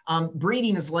about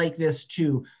breeding is like this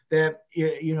too, that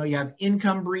you have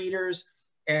income breeders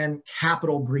and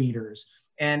capital breeders.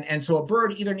 And so a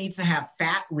bird either needs to have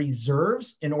fat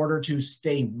reserves in order to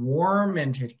stay warm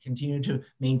and to continue to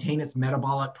maintain its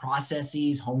metabolic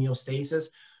processes, homeostasis,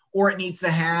 or it needs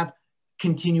to have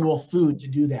continual food to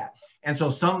do that. And so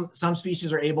some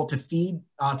species are able to feed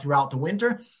throughout the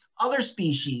winter. Other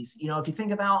species, if you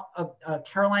think about a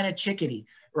Carolina chickadee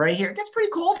right here, it gets pretty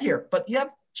cold here, but you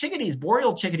have chickadees,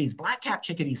 boreal chickadees, black-capped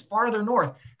chickadees farther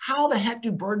north. How the heck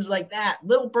do birds like that,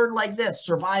 little bird like this,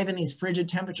 survive in these frigid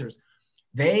temperatures?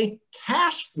 They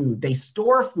cache food, they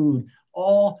store food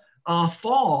all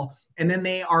fall, and then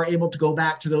they are able to go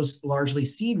back to those largely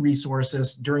seed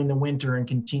resources during the winter and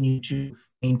continue to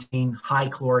maintain high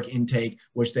caloric intake,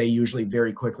 which they usually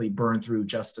very quickly burn through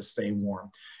just to stay warm.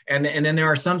 And then there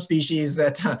are some species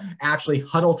that actually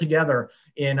huddle together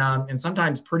in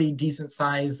sometimes pretty decent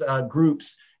size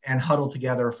groups and huddle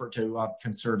together to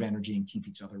conserve energy and keep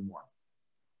each other warm.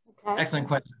 Okay. Excellent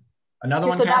question. Another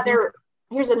one, Kathy?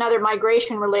 Here's another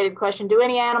migration related question. Do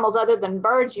any animals other than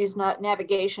birds use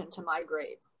navigation to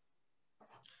migrate?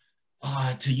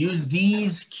 To use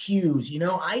these cues,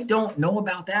 I don't know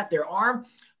about that. There are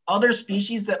other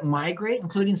species that migrate,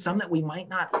 including some that we might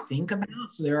not think about.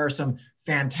 So there are some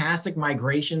fantastic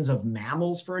migrations of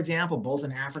mammals, for example, both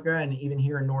in Africa and even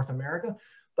here in North America.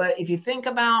 But if you think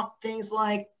about things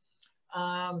like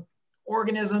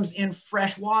organisms in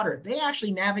fresh water, they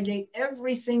actually navigate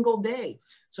every single day.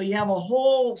 So you have a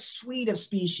whole suite of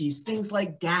species, things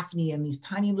like Daphne and these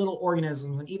tiny little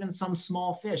organisms, and even some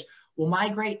small fish will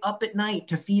migrate up at night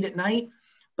to feed at night.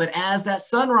 But as that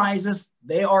sun rises,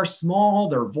 they are small,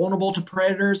 they're vulnerable to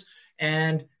predators,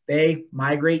 and they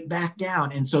migrate back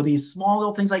down. And so these small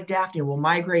little things like Daphne will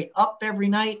migrate up every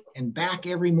night and back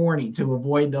every morning to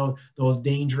avoid those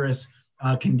dangerous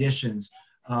conditions.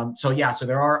 So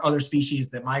there are other species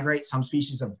that migrate. Some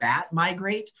species of bat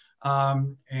migrate,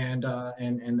 and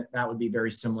that would be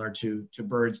very similar to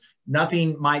birds.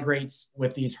 Nothing migrates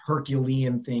with these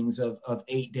Herculean things of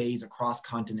 8 days across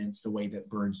continents the way that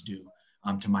birds do,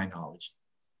 to my knowledge.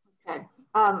 Okay.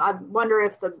 I wonder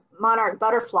if the monarch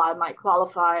butterfly might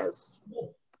qualify as.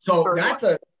 So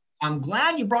I'm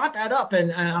glad you brought that up.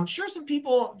 And I'm sure some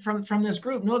people from this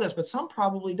group know this, but some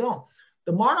probably don't.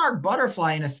 The monarch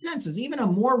butterfly, in a sense, is even a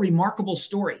more remarkable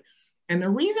story. And the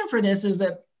reason for this is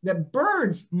that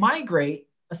birds migrate,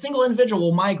 a single individual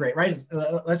will migrate, right?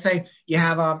 Let's say you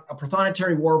have a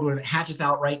prothonotary warbler that hatches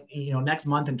out next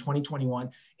month in 2021.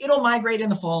 It'll migrate in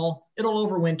the fall, it'll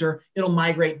overwinter, it'll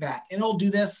migrate back. And it'll do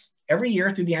this every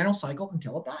year through the annual cycle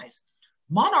until it dies.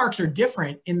 Monarchs are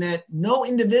different in that no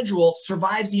individual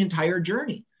survives the entire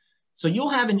journey. So you'll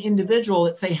have an individual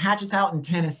that, say, hatches out in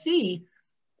Tennessee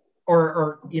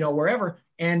or wherever,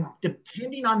 and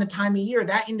depending on the time of year,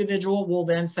 that individual will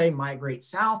then, say, migrate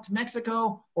south to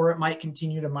Mexico, or it might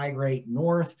continue to migrate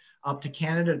north up to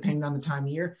Canada, depending on the time of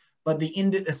year. But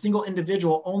a single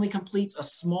individual only completes a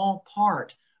small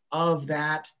part of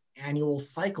that annual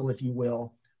cycle, if you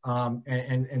will.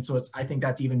 And so I think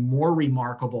that's even more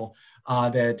remarkable,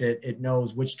 that it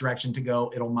knows which direction to go.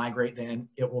 It'll migrate, then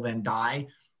it will then die.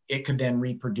 It could then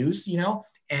reproduce,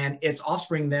 and its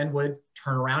offspring then would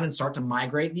turn around and start to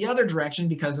migrate the other direction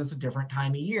because it's a different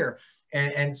time of year.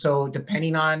 And so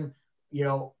depending on,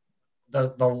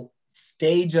 the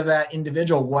stage of that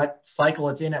individual, what cycle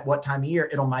it's in at what time of year,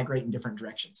 it'll migrate in different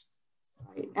directions.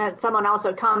 Right. And someone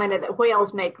also commented that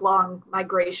whales make long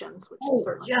migrations. Which is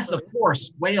certainly yes, true. Of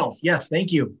course, whales. Yes,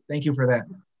 thank you. Thank you for that.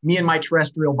 Me and my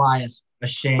terrestrial bias,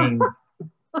 ashamed.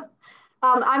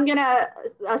 I'm going to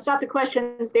stop the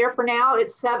questions there for now.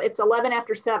 It's 11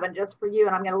 after 7 just for you,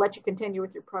 and I'm going to let you continue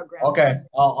with your program. Okay,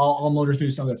 I'll motor through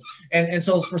some of this. And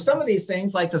so for some of these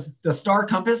things, like the star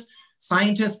compass,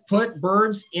 scientists put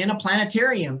birds in a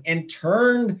planetarium and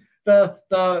turned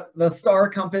the star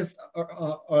compass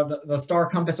or the star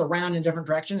compass around in different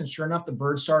directions. And sure enough, the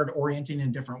birds started orienting in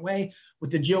a different way.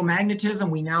 With the geomagnetism,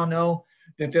 we now know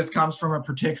that this comes from a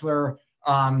particular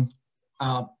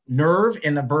nerve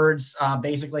in the bird's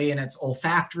basically in its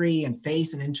olfactory and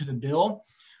face and into the bill,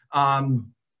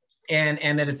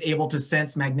 and that it's able to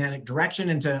sense magnetic direction.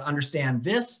 And to understand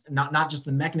this, not just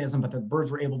the mechanism, but the birds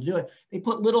were able to do it. They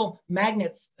put little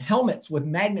helmets with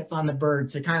magnets on the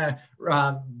birds to kind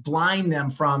of blind them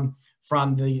from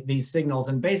these signals.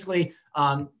 And basically,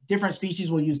 different species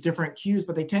will use different cues,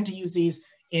 but they tend to use these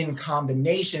in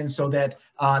combination so that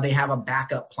they have a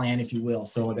backup plan, if you will,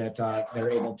 so that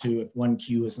they're able to, if one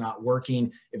cue is not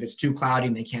working, if it's too cloudy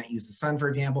and they can't use the sun, for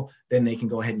example, then they can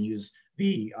go ahead and use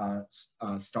the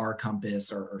star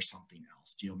compass or something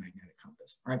else, geomagnetic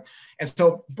compass, right? And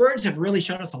so birds have really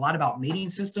shown us a lot about mating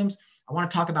systems. I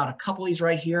want to talk about a couple of these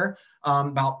right here,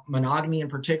 about monogamy in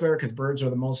particular, because birds are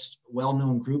the most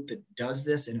well-known group that does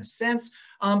this in a sense.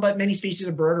 But many species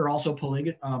of bird are also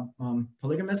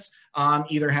polygamous,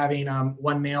 either having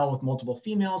one male with multiple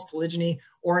females, polygyny,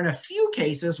 or in a few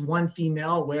cases, one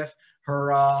female with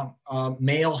her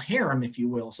male harem, if you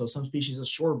will. So some species of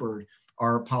shorebird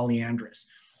are polyandrous.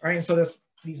 All right, and so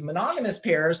these monogamous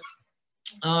pairs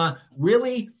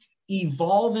really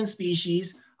evolve in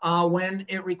species when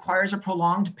it requires a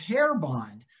prolonged pair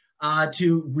bond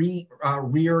to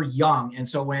rear young. And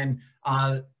so when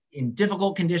in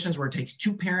difficult conditions where it takes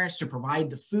two parents to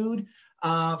provide the food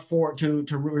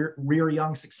to rear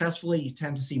young successfully, you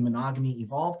tend to see monogamy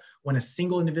evolve. When a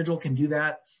single individual can do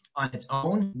that on its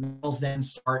own, males then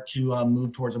start to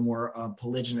move towards a more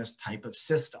polygynous type of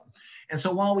system. And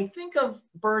so while we think of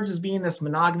birds as being this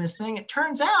monogamous thing, it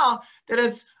turns out that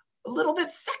it's a little bit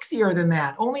sexier than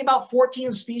that. Only about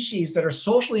 14 species that are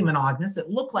socially monogamous, that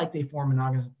look like they form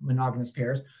monogamous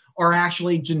pairs, are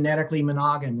actually genetically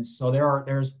monogamous. So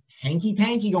there's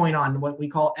hanky-panky going on, what we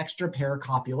call extra pair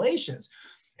copulations.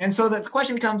 And so the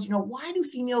question becomes, why do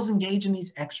females engage in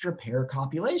these extra pair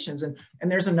copulations? And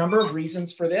there's a number of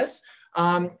reasons for this.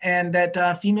 And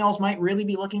that females might really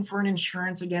be looking for an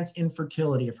insurance against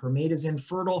infertility. If her mate is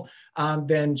infertile,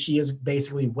 then she is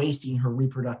basically wasting her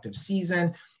reproductive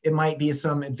season. It might be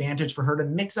some advantage for her to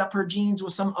mix up her genes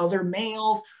with some other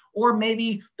males, or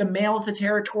maybe the male of the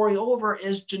territory over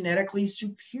is genetically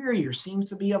superior, seems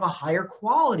to be of a higher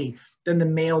quality than the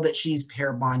male that she's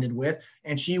pair bonded with,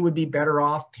 and she would be better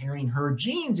off pairing her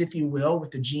genes, if you will,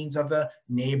 with the genes of the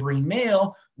neighboring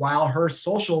male, while her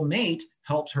social mate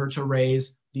helps her to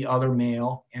raise the other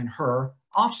male and her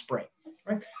offspring,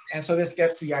 right? And so this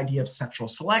gets the idea of sexual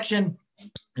selection.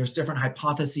 There's different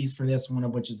hypotheses for this, one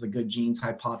of which is the good genes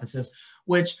hypothesis,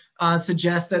 which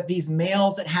suggests that these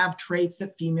males that have traits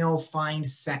that females find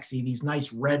sexy, these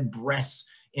nice red breasts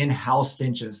in house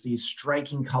finches, these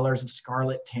striking colors of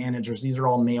scarlet tanagers, these are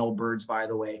all male birds, by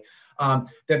the way,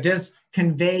 that this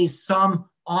conveys some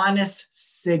honest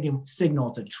signal.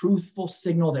 It's a truthful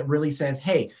signal that really says,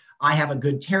 hey, I have a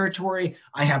good territory,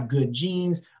 I have good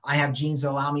genes, I have genes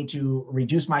that allow me to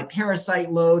reduce my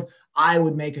parasite load. I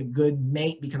would make a good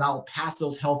mate because I'll pass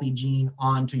those healthy genes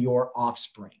on to your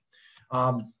offspring.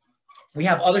 We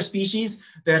have other species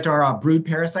that are brood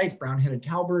parasites. Brown-headed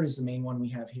cowbird is the main one we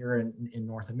have here in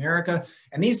North America.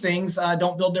 And these things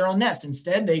don't build their own nest.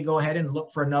 Instead, they go ahead and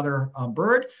look for another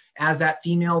bird. As that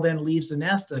female then leaves the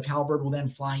nest, the cowbird will then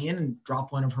fly in and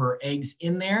drop one of her eggs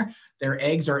in there. Their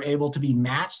eggs are able to be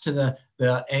matched to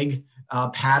the egg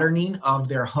patterning of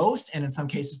their host. And in some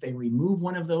cases, they remove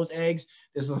one of those eggs.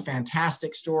 This is a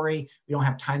fantastic story. We don't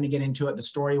have time to get into it. The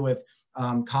story with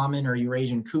common or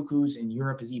Eurasian cuckoos in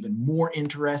Europe is even more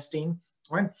interesting,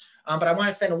 right? But I want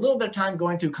to spend a little bit of time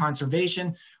going through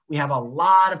conservation. We have a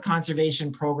lot of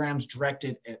conservation programs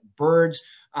directed at birds.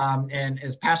 And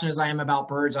as passionate as I am about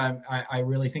birds, I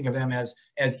really think of them as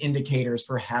indicators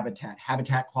for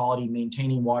habitat quality,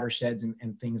 maintaining watersheds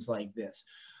and things like this.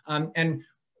 And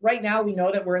right now, we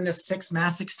know that we're in this 6th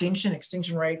mass extinction.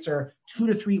 Extinction rates are 2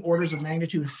 to 3 orders of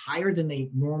magnitude higher than they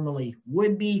normally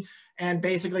would be. And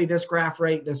basically, this graph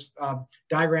rate, this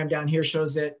diagram down here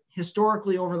shows that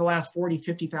historically, over the last 40,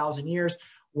 50,000 years,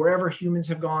 wherever humans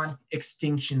have gone,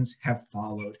 extinctions have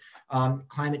followed.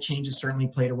 Climate change has certainly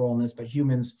played a role in this, but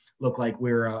humans look like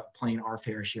we're playing our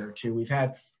fair share too. We've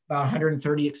had about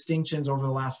 130 extinctions over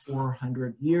the last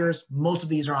 400 years. Most of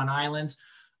these are on islands.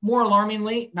 More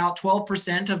alarmingly, about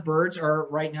 12% of birds are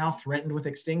right now threatened with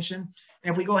extinction.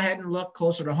 And if we go ahead and look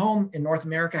closer to home, in North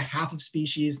America, half of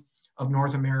species of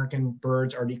North American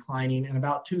birds are declining, and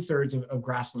about 2/3 of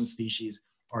grassland species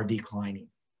are declining.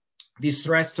 These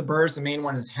threats to birds, the main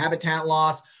one is habitat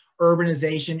loss,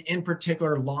 urbanization, in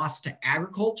particular loss to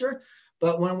agriculture.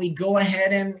 But when we go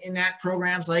ahead and enact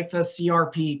programs like the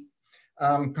CRP,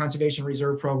 Conservation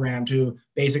Reserve Program, to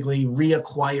basically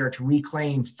reacquire, to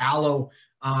reclaim fallow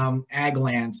ag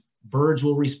lands, birds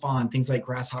will respond. Things like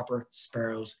grasshopper,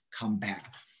 sparrows come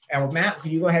back. And Matt,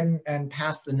 could you go ahead and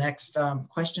pass the next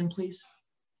question, please?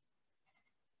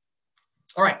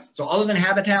 All right, so other than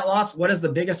habitat loss, what is the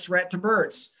biggest threat to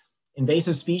birds?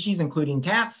 Invasive species, including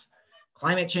cats,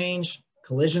 climate change,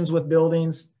 collisions with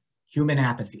buildings, human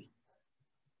apathy.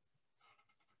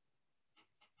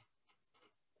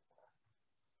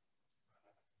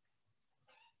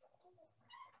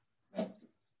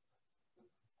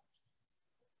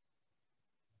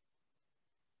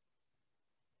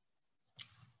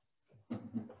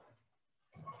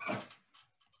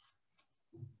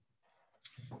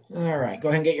 All right, go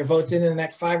ahead and get your votes in the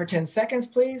next 5 or 10 seconds,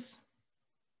 please.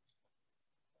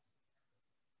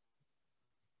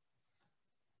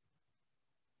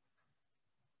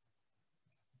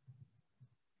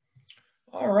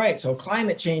 All right, so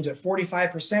climate change at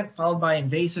 45%, followed by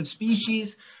invasive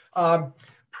species.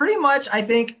 Pretty much, I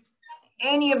think,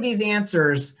 any of these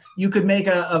answers, you could make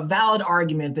a valid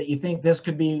argument that you think this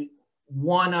could be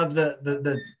one of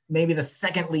maybe the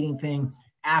second leading thing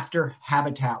after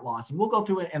habitat loss. And we'll go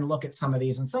through it and look at some of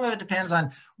these. And some of it depends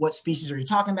on what species are you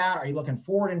talking about. Are you looking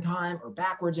forward in time or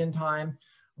backwards in time?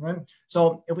 Right?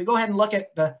 So if we go ahead and look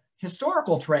at the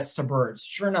historical threats to birds,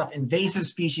 sure enough, invasive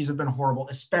species have been horrible,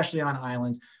 especially on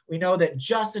islands. We know that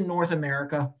just in North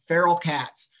America, feral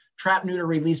cats, trap, neuter,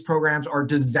 release programs are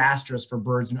disastrous for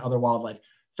birds and other wildlife.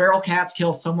 Feral cats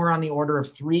kill somewhere on the order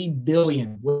of 3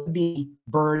 billion would-be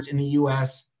birds in the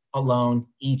US alone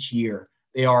each year.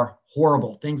 They are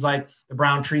horrible. Things like the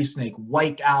brown tree snake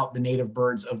wiped out the native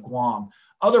birds of Guam.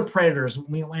 Other predators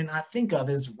we might not think of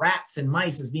as rats and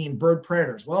mice as being bird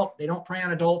predators. Well, they don't prey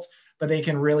on adults, but they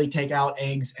can really take out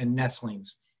eggs and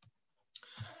nestlings.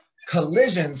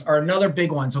 Collisions are another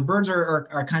big one. So birds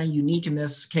are kind of unique in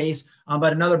this case,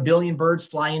 but another billion birds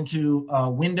fly into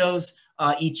windows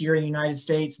each year in the United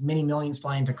States. Many millions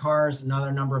fly into cars.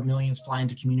 Another number of millions fly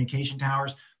into communication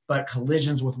towers. But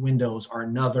collisions with windows are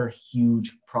another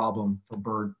huge problem for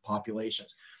bird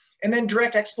populations. And then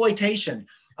direct exploitation.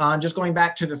 Just going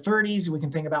back to the 30s, we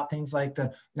can think about things like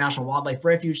the National Wildlife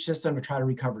Refuge System to try to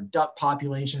recover duck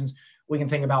populations. We can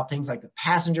think about things like the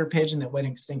passenger pigeon that went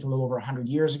extinct a little over 100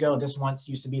 years ago. This once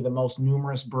used to be the most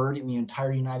numerous bird in the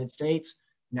entire United States,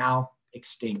 now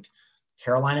extinct.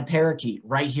 Carolina parakeet,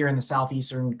 right here in the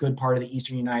southeastern, good part of the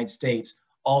eastern United States,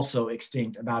 also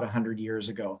extinct about 100 years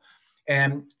ago.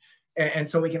 And And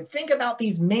so we can think about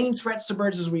these main threats to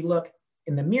birds as we look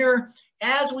in the mirror.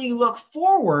 As we look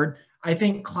forward, I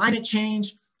think climate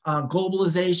change,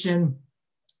 globalization,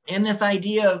 and this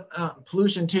idea of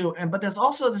pollution too, but there's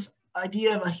also this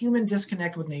idea of a human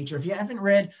disconnect with nature. If you haven't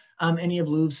read any of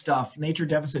Lou's stuff, nature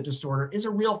deficit disorder is a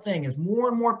real thing. As more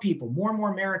and more people, more and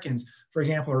more Americans, for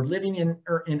example, are living in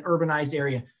urbanized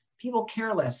area, people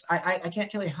care less. I can't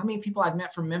tell you how many people I've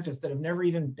met from Memphis that have never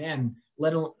even been,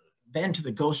 let alone been to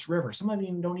the Ghost River. Some of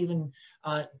them don't even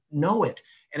know it.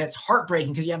 And it's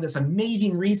heartbreaking because you have this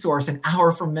amazing resource an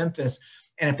hour from Memphis.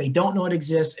 And if they don't know it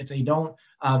exists, if they don't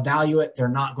value it, they're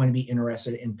not going to be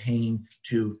interested in paying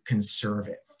to conserve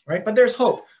it, right? But there's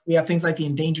hope. We have things like the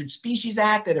Endangered Species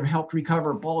Act that have helped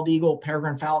recover bald eagle,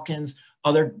 peregrine falcons,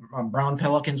 other brown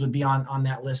pelicans would be on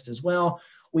that list as well.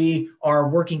 We are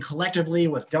working collectively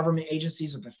with government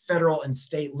agencies at the federal and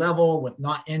state level, with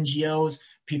not NGOs,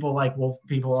 people like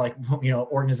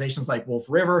organizations like Wolf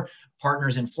River,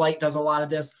 Partners in Flight does a lot of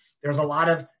this. There's a lot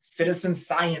of citizen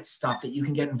science stuff that you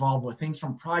can get involved with, things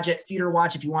from Project Feeder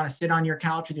Watch, if you want to sit on your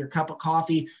couch with your cup of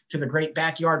coffee, to the Great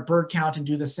Backyard Bird Count and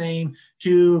do the same,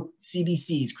 to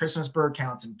CBC's Christmas bird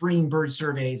counts and breeding bird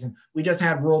surveys. And we just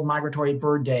had World Migratory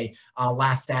Bird Day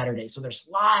last Saturday. So there's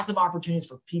lots of opportunities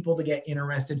for people to get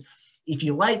interested. If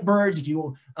you like birds, if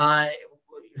you,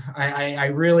 I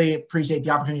really appreciate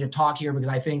the opportunity to talk here, because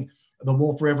I think the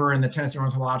Wolf River and the Tennessee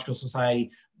Ornithological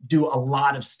Society do a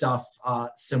lot of stuff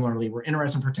similarly. We're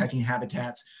interested in protecting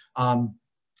habitats.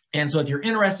 And so if you're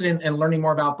interested in learning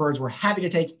more about birds, we're happy to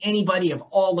take anybody of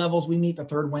all levels. We meet the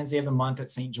third Wednesday of the month at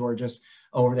St. George's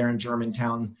over there in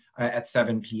Germantown at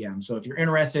 7 p.m. So if you're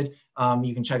interested,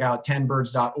 you can check out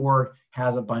 10birds.org,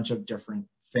 has a bunch of different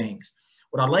things.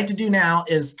 What I'd like to do now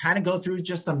is kind of go through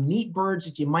just some neat birds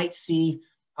that you might see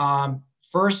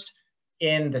first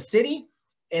in the city,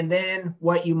 and then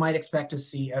what you might expect to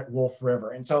see at Wolf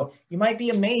River. And so you might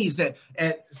be amazed that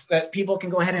people can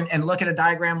go ahead and look at a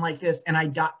diagram like this and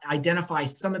identify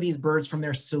some of these birds from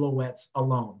their silhouettes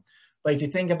alone. But if you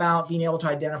think about being able to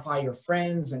identify your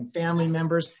friends and family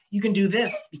members, you can do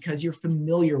this because you're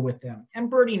familiar with them. And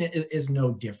birding is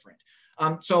no different.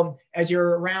 So as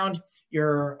you're around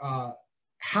your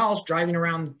house, driving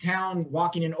around town,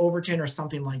 walking in Overton or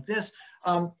something like this,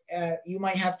 you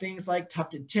might have things like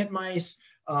tufted titmice,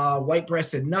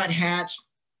 white-breasted nuthatch,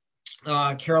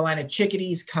 Carolina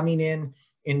chickadees coming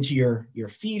into your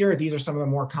feeder. These are some of the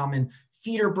more common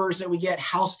feeder birds that we get.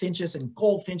 House finches and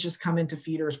goldfinches come into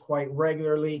feeders quite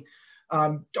regularly.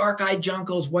 Dark-eyed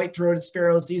juncos, white-throated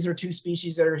sparrows. These are two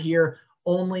species that are here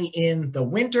only in the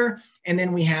winter. And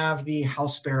then we have the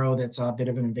house sparrow that's a bit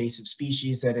of an invasive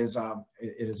species that is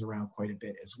it is around quite a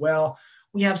bit as well.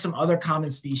 We have some other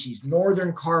common species,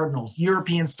 northern cardinals,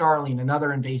 European starling,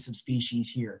 another invasive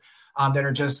species here that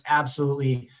are just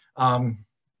absolutely,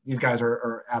 these guys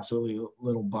are absolutely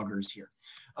little buggers here.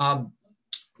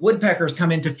 Woodpeckers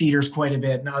come into feeders quite a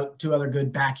bit. Now, two other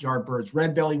good backyard birds,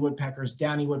 red-bellied woodpeckers,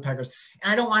 downy woodpeckers.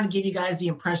 And I don't want to give you guys the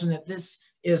impression that this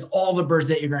is all the birds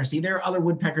that you're going to see. There are other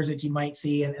woodpeckers that you might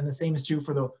see, and the same is true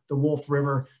for the Wolf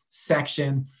River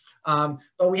section.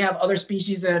 But we have other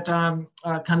species that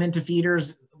come into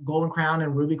feeders. Golden crown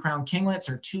and ruby crown kinglets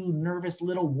are two nervous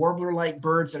little warbler-like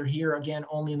birds that are here again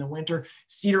only in the winter.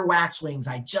 Cedar waxwings,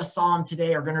 I just saw them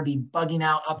today, are going to be bugging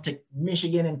out up to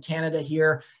Michigan and Canada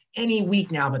here any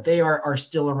week now, but they are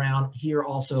still around here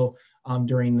also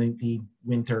during the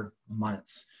winter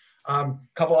months.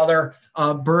 Couple other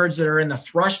birds that are in the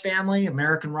thrush family,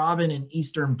 American robin and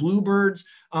eastern bluebirds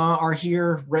are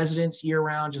here, residents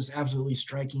year-round, just absolutely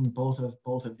striking, both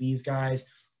of these guys.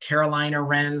 Carolina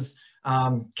wrens,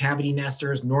 cavity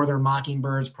nesters, northern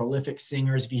mockingbirds, prolific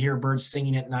singers. If you hear birds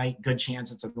singing at night, good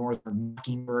chance it's a northern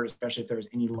mockingbird, especially if there's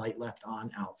any light left on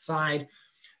outside.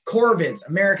 Corvids,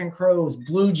 American crows,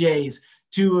 blue jays,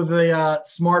 two of the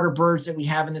smarter birds that we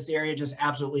have in this area, just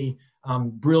absolutely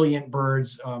brilliant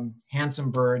birds, handsome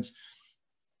birds.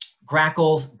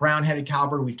 Grackles, brown-headed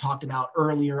cowbird, we've talked about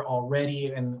earlier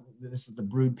already, and this is the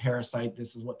brood parasite.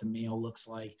 This is what the male looks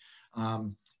like,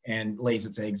 and lays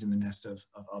its eggs in the nest of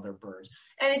other birds.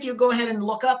 And if you go ahead and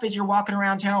look up as you're walking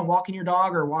around town, walking your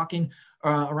dog or walking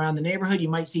around the neighborhood, you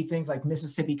might see things like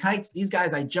Mississippi kites. These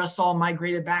guys I just saw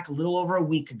migrated back a little over a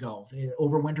week ago. They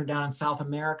overwintered down in South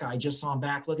America. I just saw them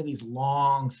back. Look at these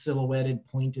long silhouetted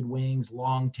pointed wings,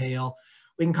 long tail.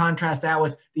 We can contrast that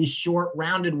with these short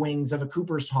rounded wings of a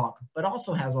Cooper's hawk, but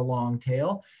also has a long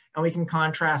tail. And we can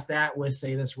contrast that with,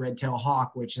 say, this red-tailed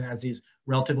hawk, which has these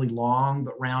relatively long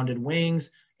but rounded wings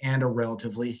and a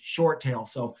relatively short tail.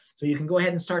 So you can go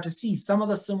ahead and start to see some of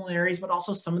the similarities, but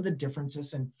also some of the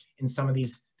differences in some of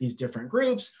these different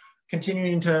groups.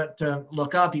 continuing to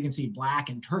look up, you can see black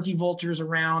and turkey vultures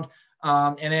around.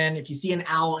 And then if you see an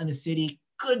owl in the city,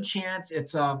 good chance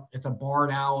it's a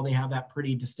barred owl. They have that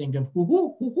pretty distinctive hoo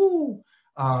hoo hoo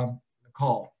hoo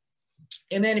call.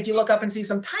 And then if you look up and see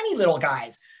some tiny little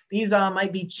guys, these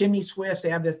might be chimney swifts. They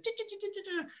have this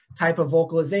type of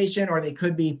vocalization, or they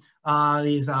could be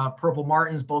these purple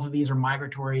martins. Both of these are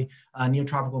migratory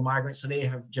neotropical migrants. So they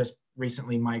have just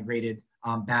recently migrated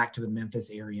back to the Memphis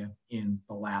area in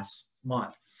the last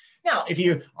month. Now, if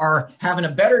you are having a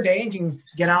better day and can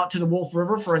get out to the Wolf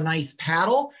River for a nice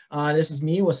paddle, this is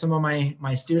me with some of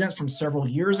my students from several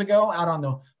years ago out on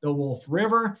the Wolf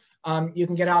River. You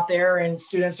can get out there and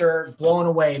students are blown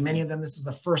away. Many of them, this is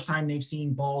the first time they've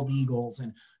seen bald eagles.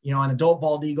 And, you know, an adult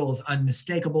bald eagle is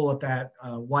unmistakable with that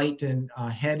white and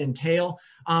head and tail.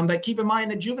 But keep in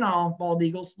mind that juvenile bald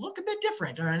eagles look a bit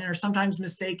different and are sometimes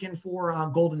mistaken for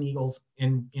golden eagles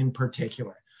in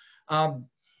particular.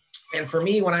 And for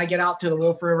me, when I get out to the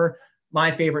Wolf River,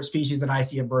 my favorite species that I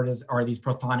see of bird are these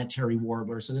prothonotary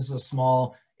warblers. So this is a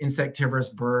small insectivorous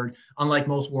bird. Unlike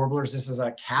most warblers, this is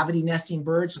a cavity nesting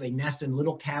bird. So they nest in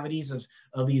little cavities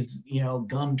of these, you know,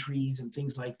 gum trees and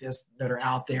things like this that are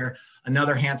out there.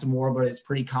 Another handsome warbler that's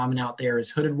pretty common out there is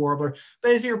hooded warbler.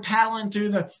 But if you're paddling through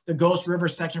the Ghost River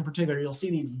section in particular, you'll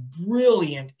see these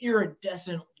brilliant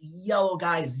iridescent yellow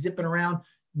guys zipping around.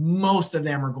 Most of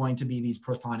them are going to be these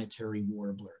prothonotary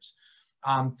warblers.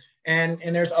 And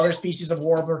there's other species of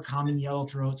warbler, common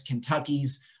yellowthroats,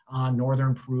 Kentucky's,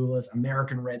 northern parulas,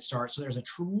 American redstart. So there's a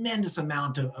tremendous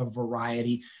amount of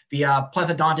variety. The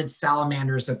plethodontid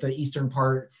salamanders that the eastern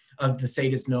part of the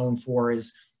state is known for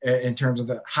is in terms of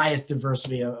the highest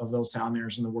diversity of those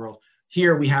salamanders in the world.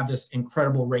 Here we have this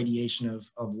incredible radiation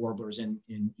of warblers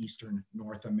in eastern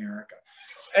North America.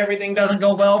 So everything doesn't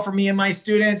go well for me and my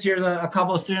students. Here's a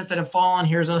couple of students that have fallen.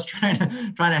 Here's us trying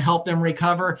to help them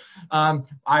recover.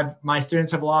 My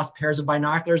students have lost pairs of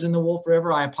binoculars in the Wolf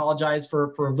River. I apologize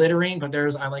for littering, but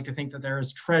I like to think that there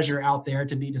is treasure out there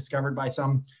to be discovered by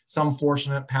some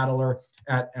fortunate paddler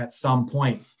at some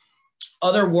point.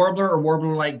 Other warbler or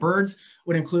warbler-like birds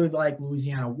would include like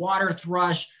Louisiana water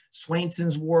thrush,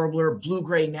 Swainson's warbler,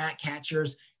 blue-gray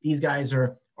gnatcatchers. These guys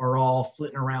are all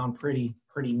flitting around pretty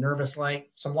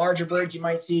nervous-like. Some larger birds you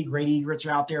might see, great egrets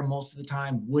are out there most of the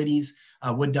time, woodies,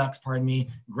 wood ducks, pardon me,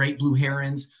 great blue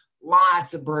herons,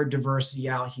 lots of bird diversity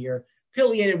out here.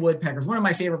 Pileated woodpeckers, one of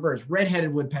my favorite birds,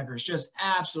 red-headed woodpeckers, just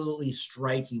absolutely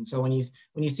striking. So when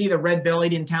you see the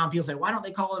red-bellied in town, people say, why don't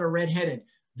they call it a red-headed?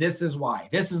 This is why.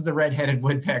 This is the red-headed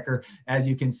woodpecker, as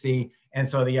you can see. And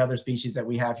so the other species that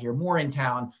we have here more in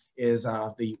town is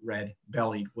the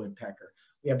red-bellied woodpecker.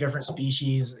 We have different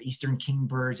species, eastern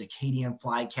kingbirds, Acadian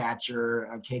flycatcher.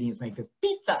 Acadians make this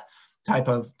pizza type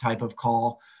of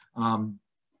call.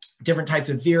 Different types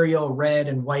of vireo, red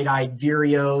and white-eyed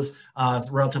vireos,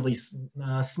 relatively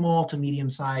small to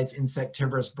medium-sized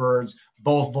insectivorous birds,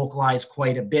 both vocalize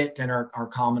quite a bit and are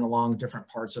common along different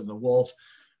parts of the wolf.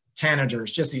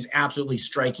 Tanagers, just these absolutely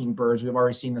striking birds. We've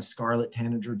already seen the scarlet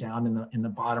tanager down in the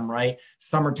bottom right.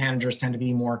 Summer tanagers tend to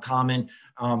be more common,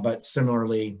 but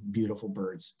similarly beautiful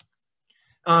birds.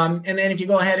 And then if you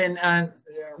go ahead and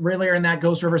really in that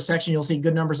Ghost River section, you'll see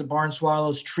good numbers of barn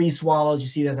swallows, tree swallows. You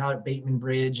see this out at Bateman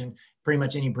Bridge, and pretty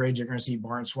much any bridge you're going to see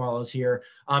barn swallows here.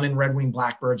 And red-winged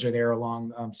blackbirds are there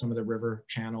along some of the river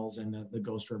channels in the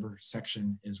Ghost River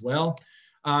section as well.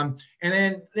 And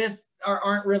then this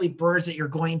aren't really birds that you're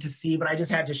going to see, but I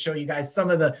just had to show you guys some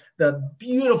of the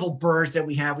beautiful birds that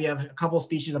we have. We have a couple of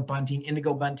species of bunting,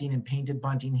 indigo bunting and painted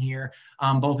bunting here.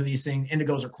 Both of these things,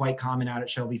 indigos are quite common out at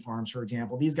Shelby Farms, for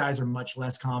example. These guys are much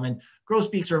less common.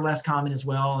 Grosbeaks are less common as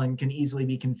well and can easily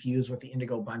be confused with the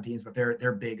indigo buntings, but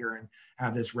they're bigger and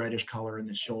have this reddish color in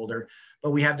the shoulder. But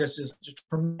we have this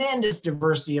tremendous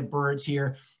diversity of birds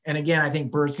here. And again, I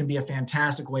think birds can be a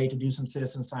fantastic way to do some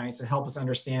citizen science to help us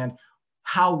understand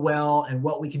how well and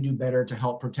what we can do better to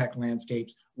help protect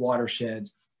landscapes,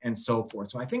 watersheds, and so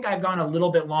forth. So I think I've gone a little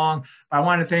bit long, but I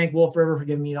want to thank Wolf River for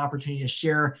giving me the opportunity to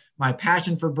share my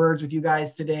passion for birds with you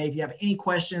guys today. If you have any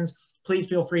questions, please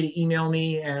feel free to email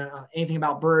me anything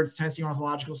about birds, Tennessee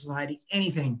Ornithological Society,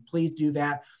 anything, please do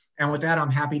that. And with that,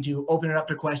 I'm happy to open it up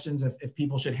to questions if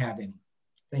people should have any.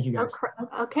 Thank you, guys.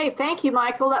 Okay, thank you,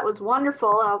 Michael. That was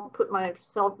wonderful. I'll put my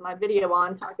video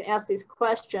on so I can ask these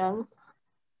questions.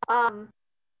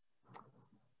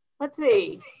 Let's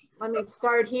see. Let me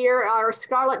start here. Are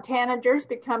scarlet tanagers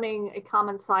becoming a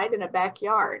common sight in a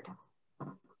backyard?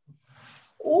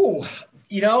 Oh,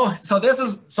 so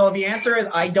the answer is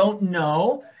I don't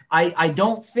know. I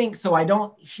don't think so. I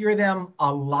don't hear them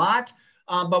a lot.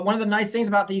 But one of the nice things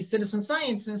about these citizen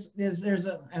sciences is there's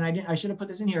a, and I should have put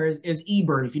this in here, is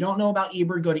eBird. If you don't know about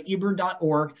eBird, go to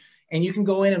ebird.org and you can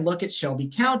go in and look at Shelby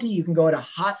County. You can go to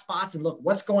hotspots and look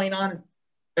what's going on,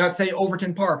 let's say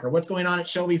Overton Park, or what's going on at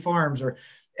Shelby Farms, or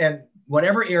and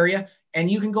whatever area. And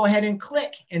you can go ahead and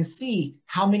click and see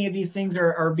how many of these things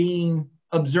are being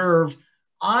observed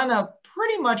on a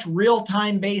pretty much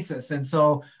real-time basis. And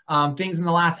so things in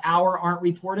the last hour aren't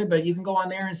reported, but you can go on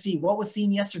there and see what was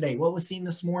seen yesterday, what was seen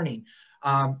this morning.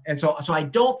 And so I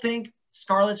don't think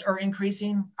scarlets are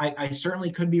increasing. I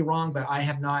certainly could be wrong, but I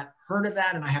have not heard of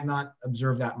that and I have not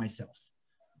observed that myself.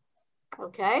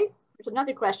 Okay, there's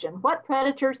another question. What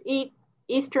predators eat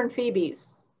eastern phoebes?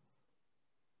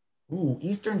 Ooh,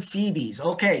 eastern phoebes.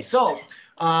 Okay, so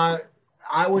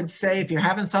I would say if you're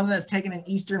having something that's taking an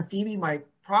eastern phoebe, my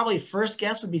probably first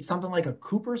guess would be something like a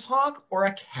Cooper's hawk or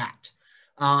a cat.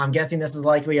 I'm guessing this is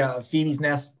likely a phoebe's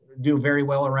nest do very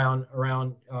well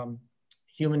around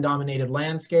human-dominated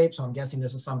landscape. So I'm guessing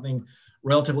this is something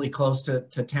relatively close to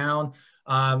town.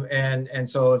 And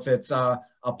so if it's a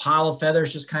pile of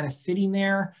feathers just kind of sitting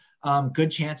there,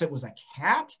 good chance it was a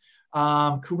cat.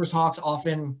 Cooper's hawks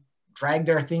often drag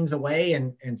their things away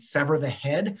and sever the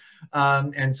head.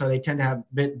 And so they tend to have a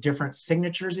bit different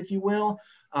signatures, if you will.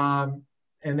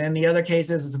 And then the other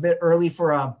cases, it's a bit early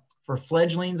for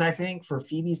fledglings, I think, for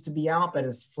phoebes to be out. But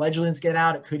as fledglings get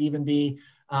out, it could even be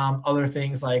other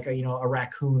things like a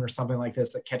raccoon or something like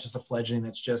this that catches a fledgling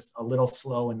that's just a little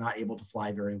slow and not able to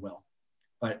fly very well.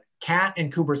 But cat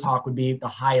and Cooper's hawk would be the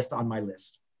highest on my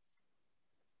list.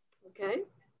 Okay.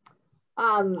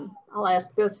 I'll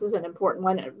ask, this is an important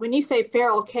one. When you say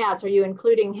feral cats, are you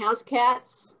including house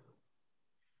cats?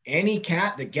 Any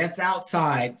cat that gets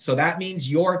outside. So that means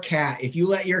your cat. If you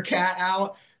let your cat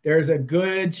out, there's a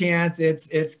good chance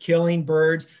it's killing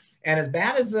birds. And as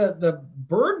bad as the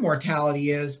bird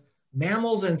mortality is,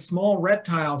 mammals and small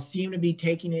reptiles seem to be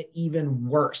taking it even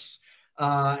worse.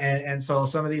 And so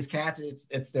some of these cats,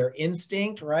 it's their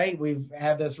instinct, right? We've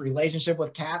had this relationship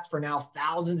with cats for now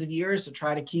thousands of years to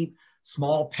try to keep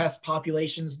small pest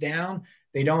populations down.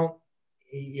 They don't,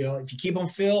 if you keep them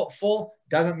full,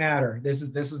 doesn't matter. This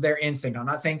is their instinct. I'm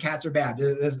not saying cats are bad.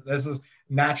 This is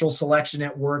natural selection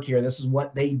at work here. This is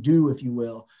what they do, if you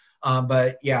will.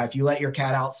 But yeah, if you let your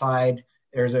cat outside,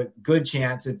 there's a good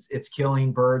chance it's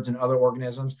killing birds and other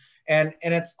organisms. And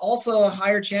it's also a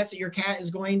higher chance that your cat is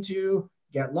going to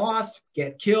get lost,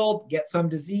 get killed, get some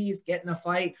disease, get in a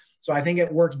fight. So I think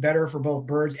it works better for both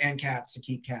birds and cats to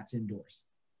keep cats indoors.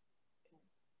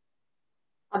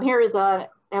 Here is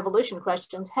evolution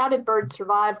questions. How did birds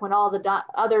survive when all the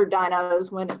other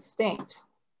dinos went extinct?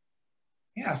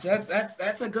 Yeah, so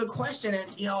that's a good question.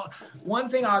 And one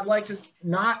thing I'd like to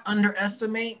not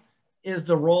underestimate is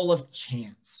the role of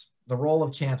chance. The role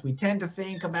of chance. We tend to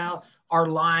think about our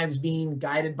lives being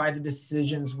guided by the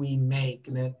decisions we make,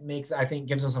 and it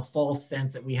gives us a false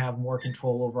sense that we have more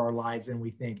control over our lives than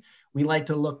we think. We like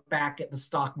to look back at the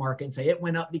stock market and say it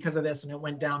went up because of this and it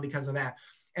went down because of that.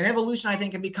 And evolution, I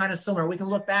think, can be kind of similar. We can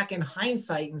look back in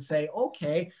hindsight and say,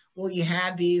 okay, well, you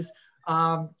had these,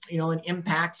 an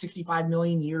impact 65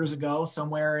 million years ago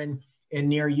somewhere in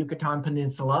near Yucatan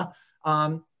Peninsula.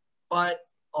 But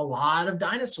a lot of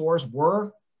dinosaurs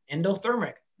were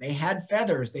endothermic. They had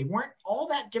feathers. They weren't all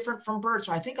that different from birds.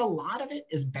 So I think a lot of it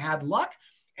is bad luck.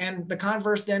 And the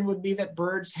converse then would be that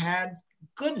birds had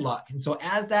good luck. And so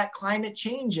as that climate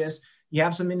changes, you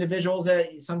have some individuals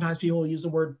that sometimes people use the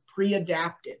word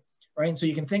pre-adapted, right? And so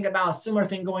you can think about a similar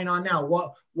thing going on now.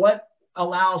 What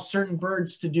allows certain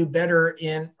birds to do better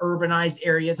in urbanized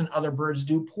areas and other birds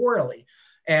do poorly?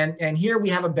 And here we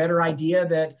have a better idea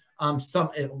that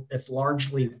it's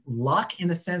largely luck in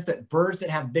the sense that birds that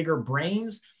have bigger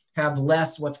brains have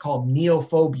less what's called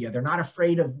neophobia. They're not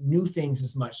afraid of new things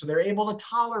as much. So they're able to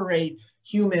tolerate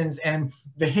humans and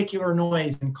vehicular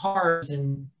noise and cars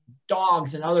and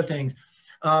dogs and other things.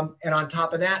 And on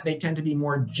top of that, they tend to be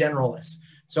more generalists.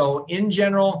 So in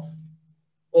general,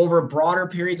 over broader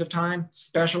periods of time,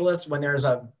 specialists, when there's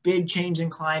a big change in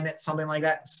climate, something like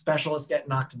that, specialists get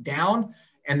knocked down,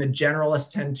 and the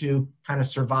generalists tend to kind of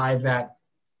survive that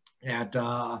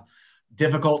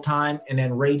difficult time and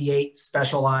then radiate,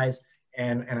 specialize,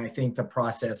 and I think the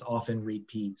process often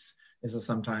repeats. This is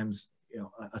sometimes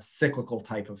a cyclical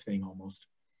type of thing almost.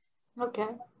 Okay.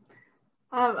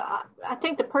 I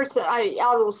think the person, I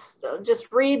will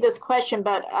just read this question,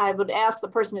 but I would ask the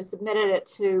person who submitted it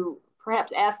to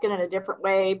perhaps ask it in a different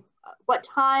way. What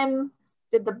time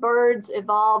did the birds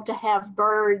evolve to have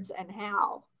birds and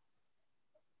how?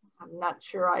 I'm not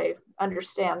sure I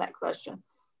understand that question.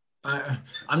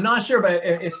 I'm not sure, but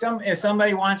if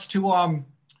somebody wants to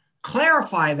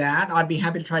clarify that, I'd be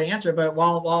happy to try to answer it. But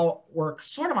while we're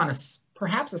sort of on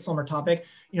perhaps a similar topic,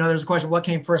 there's a question: what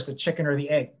came first, the chicken or the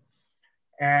egg?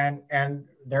 And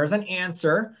there's an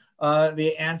answer.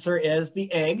 The answer is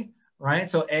the egg, right?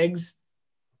 So eggs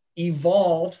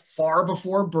evolved far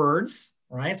before birds,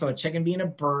 right? So a chicken being a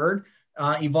bird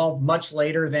evolved much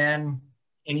later than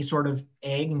any sort of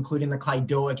egg, including the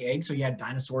cleidoic egg. So you had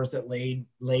dinosaurs that laid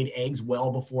eggs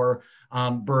well before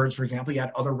birds, for example. You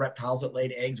had other reptiles that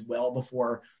laid eggs well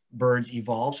before birds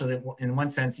evolved. So that in one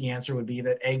sense, the answer would be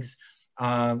that eggs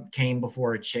came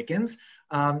before chickens.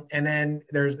 And then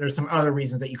there's some other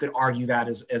reasons that you could argue that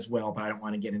as well, but I don't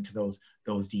want to get into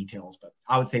those details. But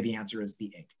I would say the answer is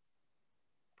the egg.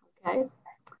 Okay.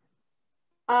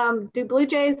 Do blue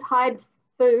jays hide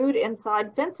food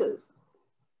inside fences?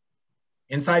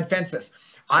 Inside fences.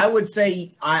 I would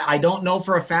say, I don't know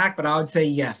for a fact, but I would say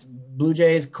yes. Blue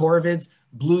jays, corvids,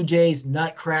 blue jays,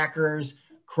 nutcrackers,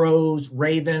 crows,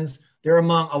 ravens, they're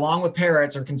along with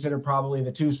parrots, are considered probably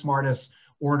the two smartest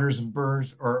orders of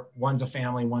birds, or one's a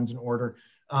family, one's an order.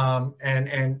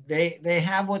 And they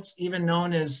have what's even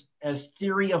known as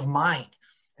theory of mind.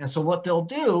 And so what they'll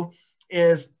do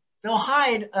is they'll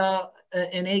hide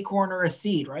an acorn or a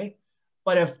seed, right?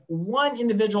 But if one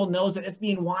individual knows that it's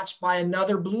being watched by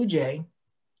another blue jay,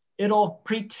 it'll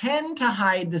pretend to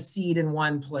hide the seed in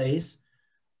one place,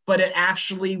 but it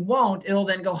actually won't. It'll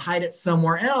then go hide it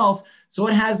somewhere else. So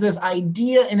it has this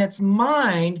idea in its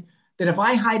mind that if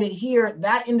I hide it here,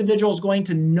 that individual is going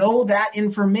to know that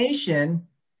information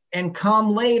and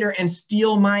come later and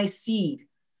steal my seed.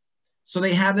 So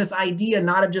they have this idea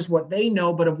not of just what they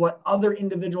know, but of what other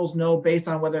individuals know based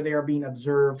on whether they are being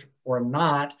observed or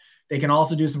not. They can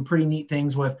also do some pretty neat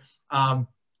things with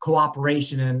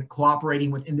cooperation and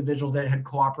cooperating with individuals that had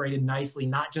cooperated nicely,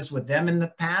 not just with them in the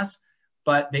past,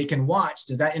 but they can watch.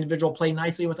 Does that individual play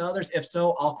nicely with others? If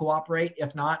so, I'll cooperate.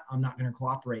 If not, I'm not going to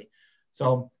cooperate.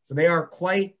 So they are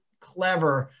quite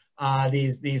clever,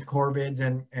 these corvids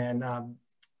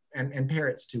and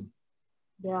parrots too.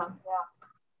 Yeah.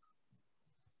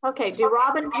 Okay, do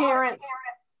robin parents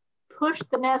push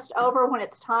the nest over when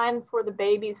it's time for the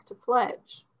babies to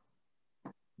fledge?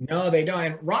 No, they don't.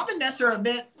 And robin nests are a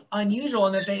bit unusual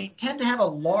in that they tend to have a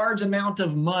large amount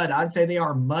of mud. I'd say they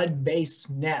are mud-based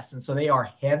nests, and so they are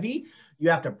heavy. You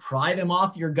have to pry them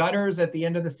off your gutters at the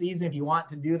end of the season if you want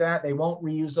to do that. They won't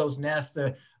reuse those nests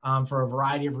for a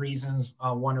variety of reasons.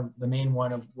 The main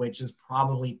one of which is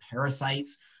probably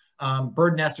parasites.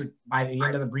 Bird nests are, by the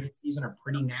end of the breeding season, are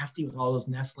pretty nasty with all those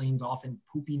nestlings often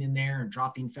pooping in there and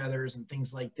dropping feathers and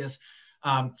things like this.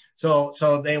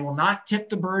 So they will not tip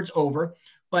the birds over.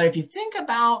 But if you think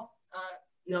about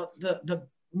the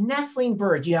nestling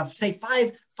birds, you have say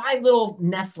five little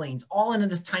nestlings all into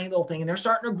this tiny little thing, and they're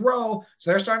starting to grow, so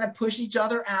they're starting to push each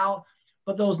other out.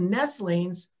 But those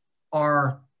nestlings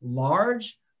are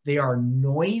large, they are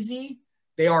noisy,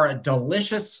 they are a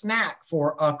delicious snack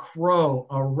for a crow,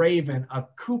 a raven, a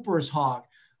Cooper's hawk.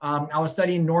 I was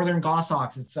studying northern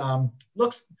goshawks.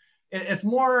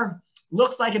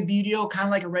 Looks like a buteo, kind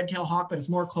of like a red-tailed hawk, but it's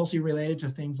more closely related to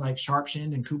things like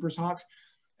sharp-shinned and Cooper's hawks.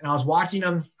 And I was watching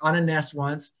them on a nest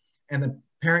once, and the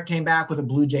parent came back with a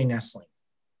blue jay nestling.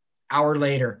 Hour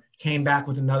later, came back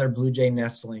with another blue jay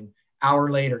nestling.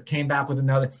 Hour later, came back with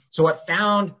another. So it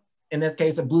found, in this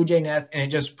case, a blue jay nest, and it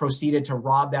just proceeded to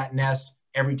rob that nest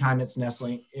every time it's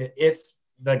nestling.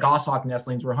 The goshawk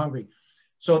nestlings were hungry.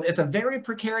 So it's a very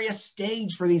precarious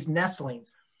stage for these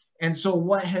nestlings. And so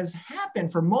what has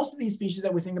happened for most of these species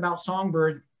that we think about,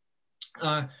 songbird,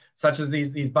 such as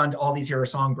all these here are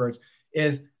songbirds,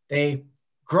 is they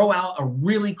grow out a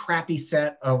really crappy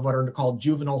set of what are called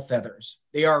juvenile feathers.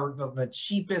 They are the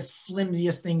cheapest,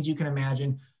 flimsiest things you can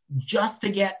imagine, just to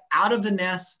get out of the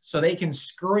nest so they can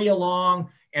scurry along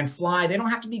and fly. They don't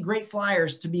have to be great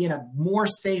flyers to be in a more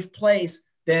safe place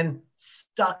than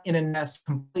stuck in a nest,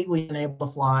 completely unable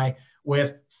to fly,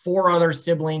 with 4 other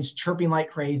siblings chirping like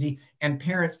crazy and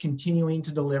parents continuing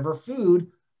to deliver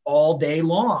food all day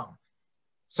long.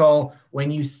 So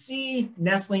when you see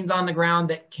nestlings on the ground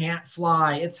that can't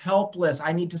fly, it's helpless,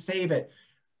 I need to save it.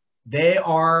 They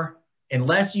are,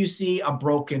 unless you see a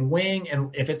broken wing,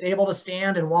 and if it's able to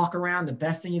stand and walk around, the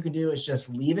best thing you can do is just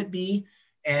leave it be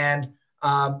and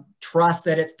trust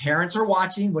that its parents are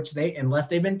watching, which unless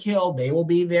they've been killed, they will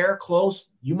be there close.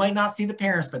 You might not see the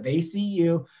parents, but they see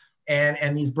you.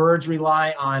 And these birds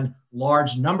rely on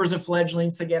large numbers of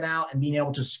fledglings to get out and being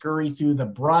able to scurry through the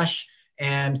brush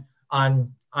and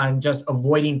on just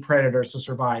avoiding predators to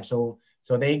survive. So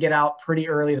they get out pretty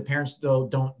early. The parents, though,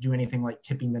 don't do anything like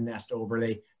tipping the nest over.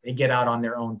 They get out on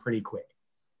their own pretty quick.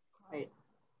 Right.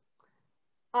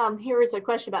 Here is a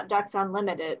question about Ducks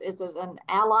Unlimited. Is it an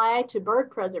ally to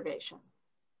bird preservation?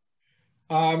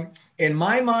 In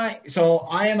my mind, so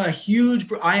I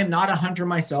am not a hunter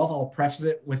myself. I'll preface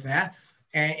it with that.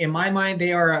 And in my mind,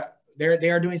 they are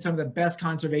doing some of the best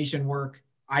conservation work,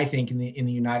 I think, in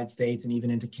the United States and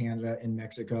even into Canada and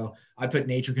Mexico. I put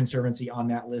Nature Conservancy on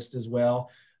that list as well.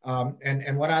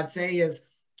 And what I'd say is,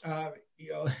 I'm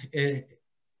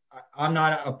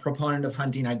not a proponent of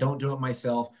hunting. I don't do it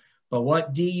myself. But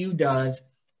what DU does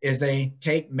is they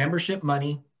take membership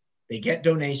money, they get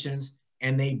donations,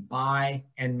 and they buy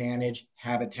and manage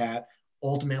habitat,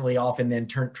 ultimately often then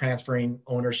transferring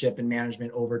ownership and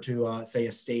management over to, say,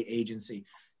 a state agency.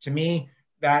 To me,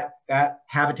 that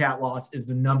habitat loss is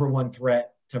the #1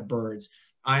 threat to birds.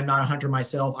 I'm not a hunter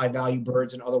myself. I value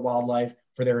birds and other wildlife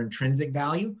for their intrinsic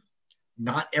value.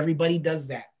 Not everybody does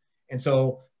that. And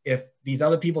so if these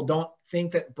other people don't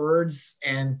think that birds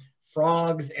and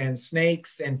frogs and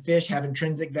snakes and fish have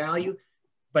intrinsic value,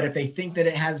 but if they think that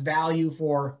it has value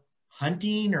for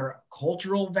hunting or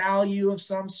cultural value of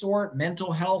some sort,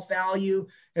 mental health value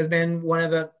has been one of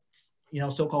the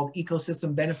so-called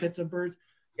ecosystem benefits of birds.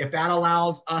 If that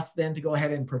allows us then to go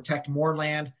ahead and protect more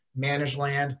land, manage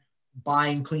land,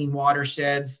 buying clean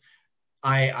watersheds,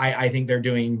 I think they're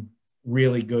doing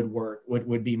really good work.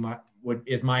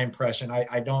 Is my impression.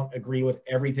 I don't agree with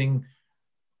everything.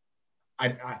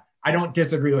 I don't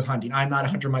disagree with hunting. I'm not a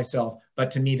hunter myself,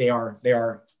 but to me they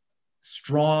are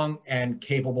strong and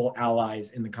capable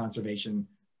allies in the conservation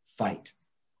fight.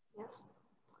 Yes.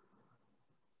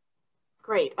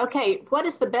 Great. Okay, what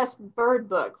is the best bird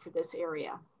book for this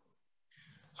area?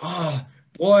 Oh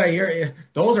boy,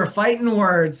 those are fighting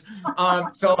words.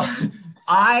 So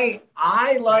I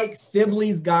like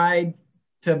Sibley's Guide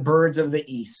to Birds of the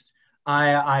East.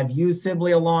 I've used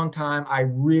Sibley a long time. I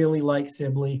really like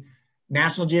Sibley.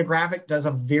 National Geographic does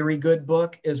a very good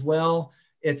book as well.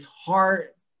 It's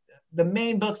hard. The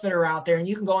main books that are out there, and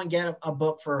you can go and get a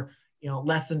book for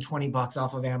less than $20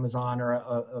 off of Amazon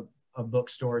or a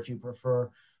bookstore if you prefer.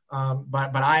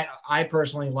 But I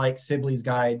personally like Sibley's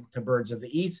Guide to Birds of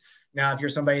the East. Now, if you're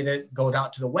somebody that goes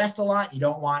out to the west a lot, you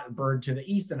don't want a bird to the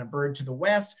east and a bird to the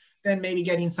west, then maybe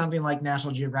getting something like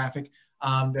National Geographic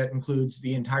that includes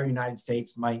the entire United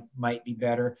States might be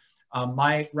better.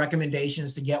 My recommendation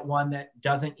is to get one that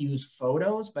doesn't use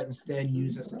photos, but instead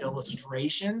uses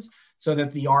illustrations so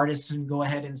that the artist can go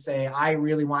ahead and say, I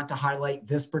really want to highlight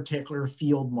this particular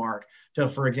field mark. So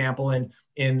for example, in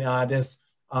this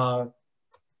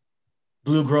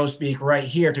blue grosbeak right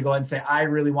here, to go ahead and say, I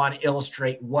really want to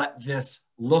illustrate what this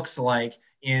looks like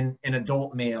in an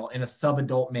adult male, in a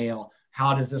subadult male.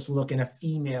 How does this look in a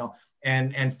female?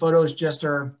 And photos just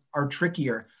are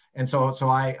trickier. And so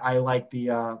I like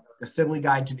the Sibley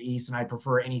Guide to the East, and I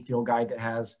prefer any field guide that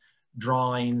has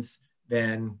drawings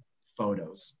than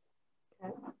photos.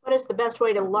 Okay. What is the best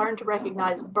way to learn to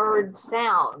recognize bird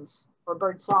sounds or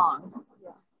bird songs?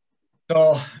 Yeah.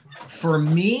 So for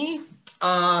me,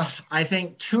 I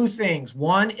think two things.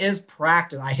 One is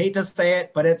practice. I hate to say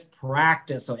it, but it's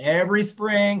practice. So every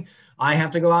spring, I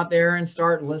have to go out there and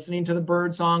start listening to the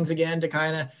bird songs again to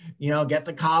kind of, get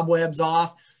the cobwebs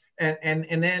off.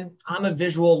 And then I'm a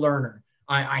visual learner.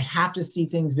 I have to see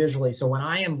things visually. So when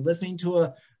I am listening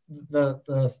to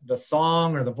the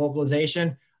song or the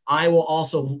vocalization, I will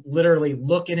also literally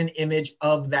look at an image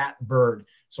of that bird.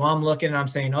 So I'm looking and I'm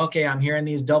saying, okay, I'm hearing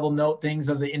these double note things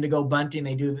of the indigo bunting.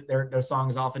 They do their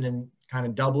songs often in kind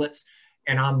of doublets.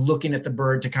 And I'm looking at the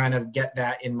bird to kind of get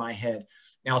that in my head.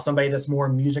 Now, somebody that's more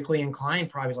musically inclined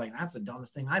probably is like, that's the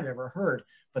dumbest thing I've ever heard.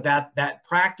 But that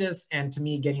practice and to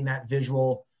me, getting that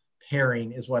visual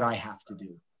pairing is what I have to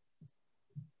do.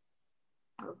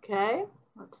 Okay,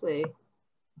 let's see.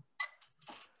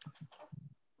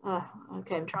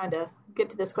 Okay, I'm trying to get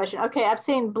to this question. Okay, I've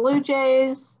seen blue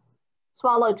jays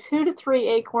swallow 2 to 3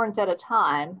 acorns at a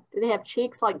time. Do they have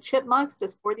cheeks like chipmunks to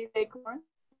store these acorns?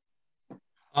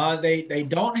 They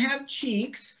don't have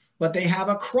cheeks, but they have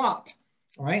a crop,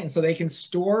 all right? And so they can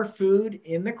store food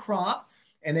in the crop.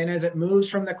 And then as it moves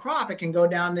from the crop, it can go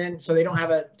down then. So they don't have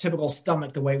a typical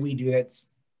stomach the way we do. It's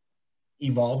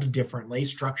evolved differently,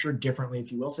 structured differently,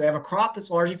 if you will. So they have a crop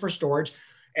that's largely for storage.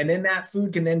 And then that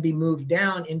food can then be moved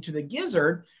down into the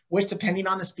gizzard, which depending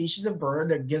on the species of bird,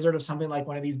 the gizzard of something like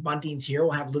one of these buntings here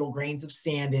will have little grains of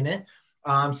sand in it.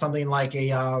 Something like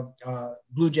a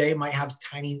blue jay might have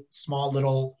tiny, small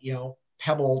little,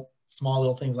 pebble, small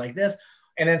little things like this.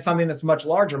 And then something that's much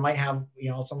larger might have,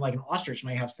 something like an ostrich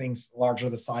might have things larger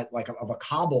the size like of a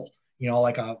cobble,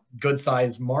 like a good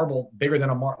sized marble, bigger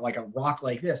than like a rock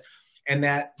like this. And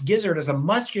that gizzard is a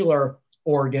muscular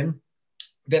organ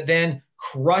that then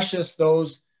crushes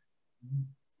those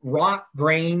rock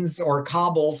grains or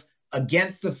cobbles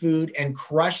against the food and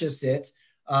crushes it.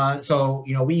 So,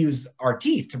 you know, we use our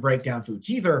teeth to break down food.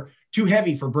 Teeth are too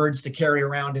heavy for birds to carry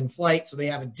around in flight, so they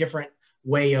have a different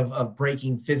way of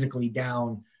breaking physically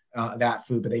down that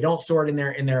food. But they don't store it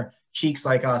in their cheeks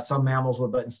like some mammals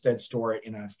would, but instead store it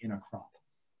in a crop.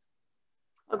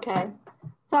 Okay,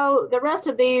 so the rest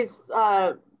of these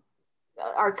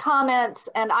are comments,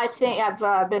 and I think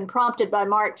I've been prompted by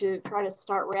Mark to try to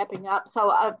start wrapping up.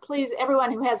 So please,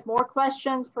 everyone who has more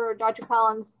questions for Dr.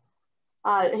 Collins,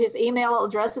 his email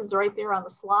address is right there on the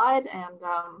slide, and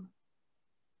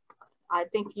I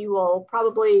think you will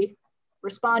probably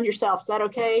respond yourself. Is that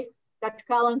okay, Dr.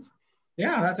 Collins?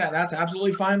 Yeah, that's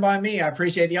absolutely fine by me. I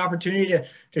appreciate the opportunity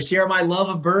to share my love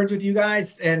of birds with you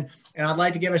guys, and I'd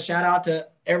like to give a shout out to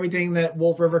everything that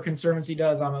Wolf River Conservancy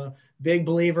does. I'm a big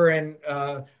believer in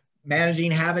managing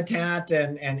habitat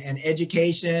and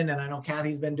education, and I know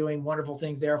Kathy's been doing wonderful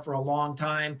things there for a long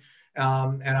time,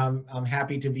 and I'm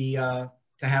happy to be to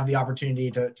have the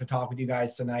opportunity to talk with you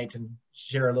guys tonight and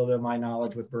share a little bit of my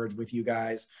knowledge with birds with you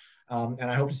guys, and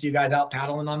I hope to see you guys out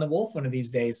paddling on the Wolf one of these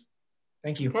days.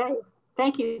 Thank you. Okay.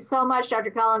 Thank you so much,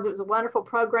 Dr. Collins. It was a wonderful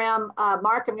program.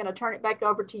 Mark, I'm going to turn it back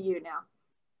over to you now.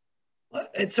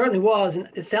 It certainly was. And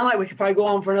it sounded like we could probably go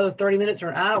on for another 30 minutes or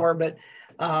an hour, but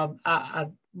I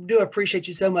do appreciate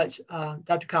you so much,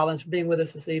 Dr. Collins, for being with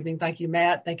us this evening. Thank you,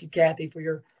 Matt. Thank you, Kathy, for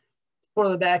your support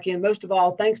on the back end. Most of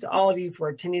all, thanks to all of you for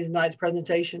attending tonight's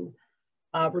presentation.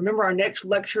 Remember, our next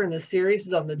lecture in the series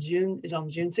is on June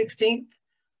 16th.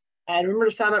 And remember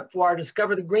to sign up for our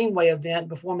Discover the Greenway event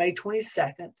before May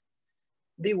 22nd.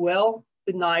 Be well,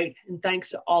 good night, and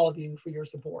thanks to all of you for your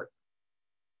support.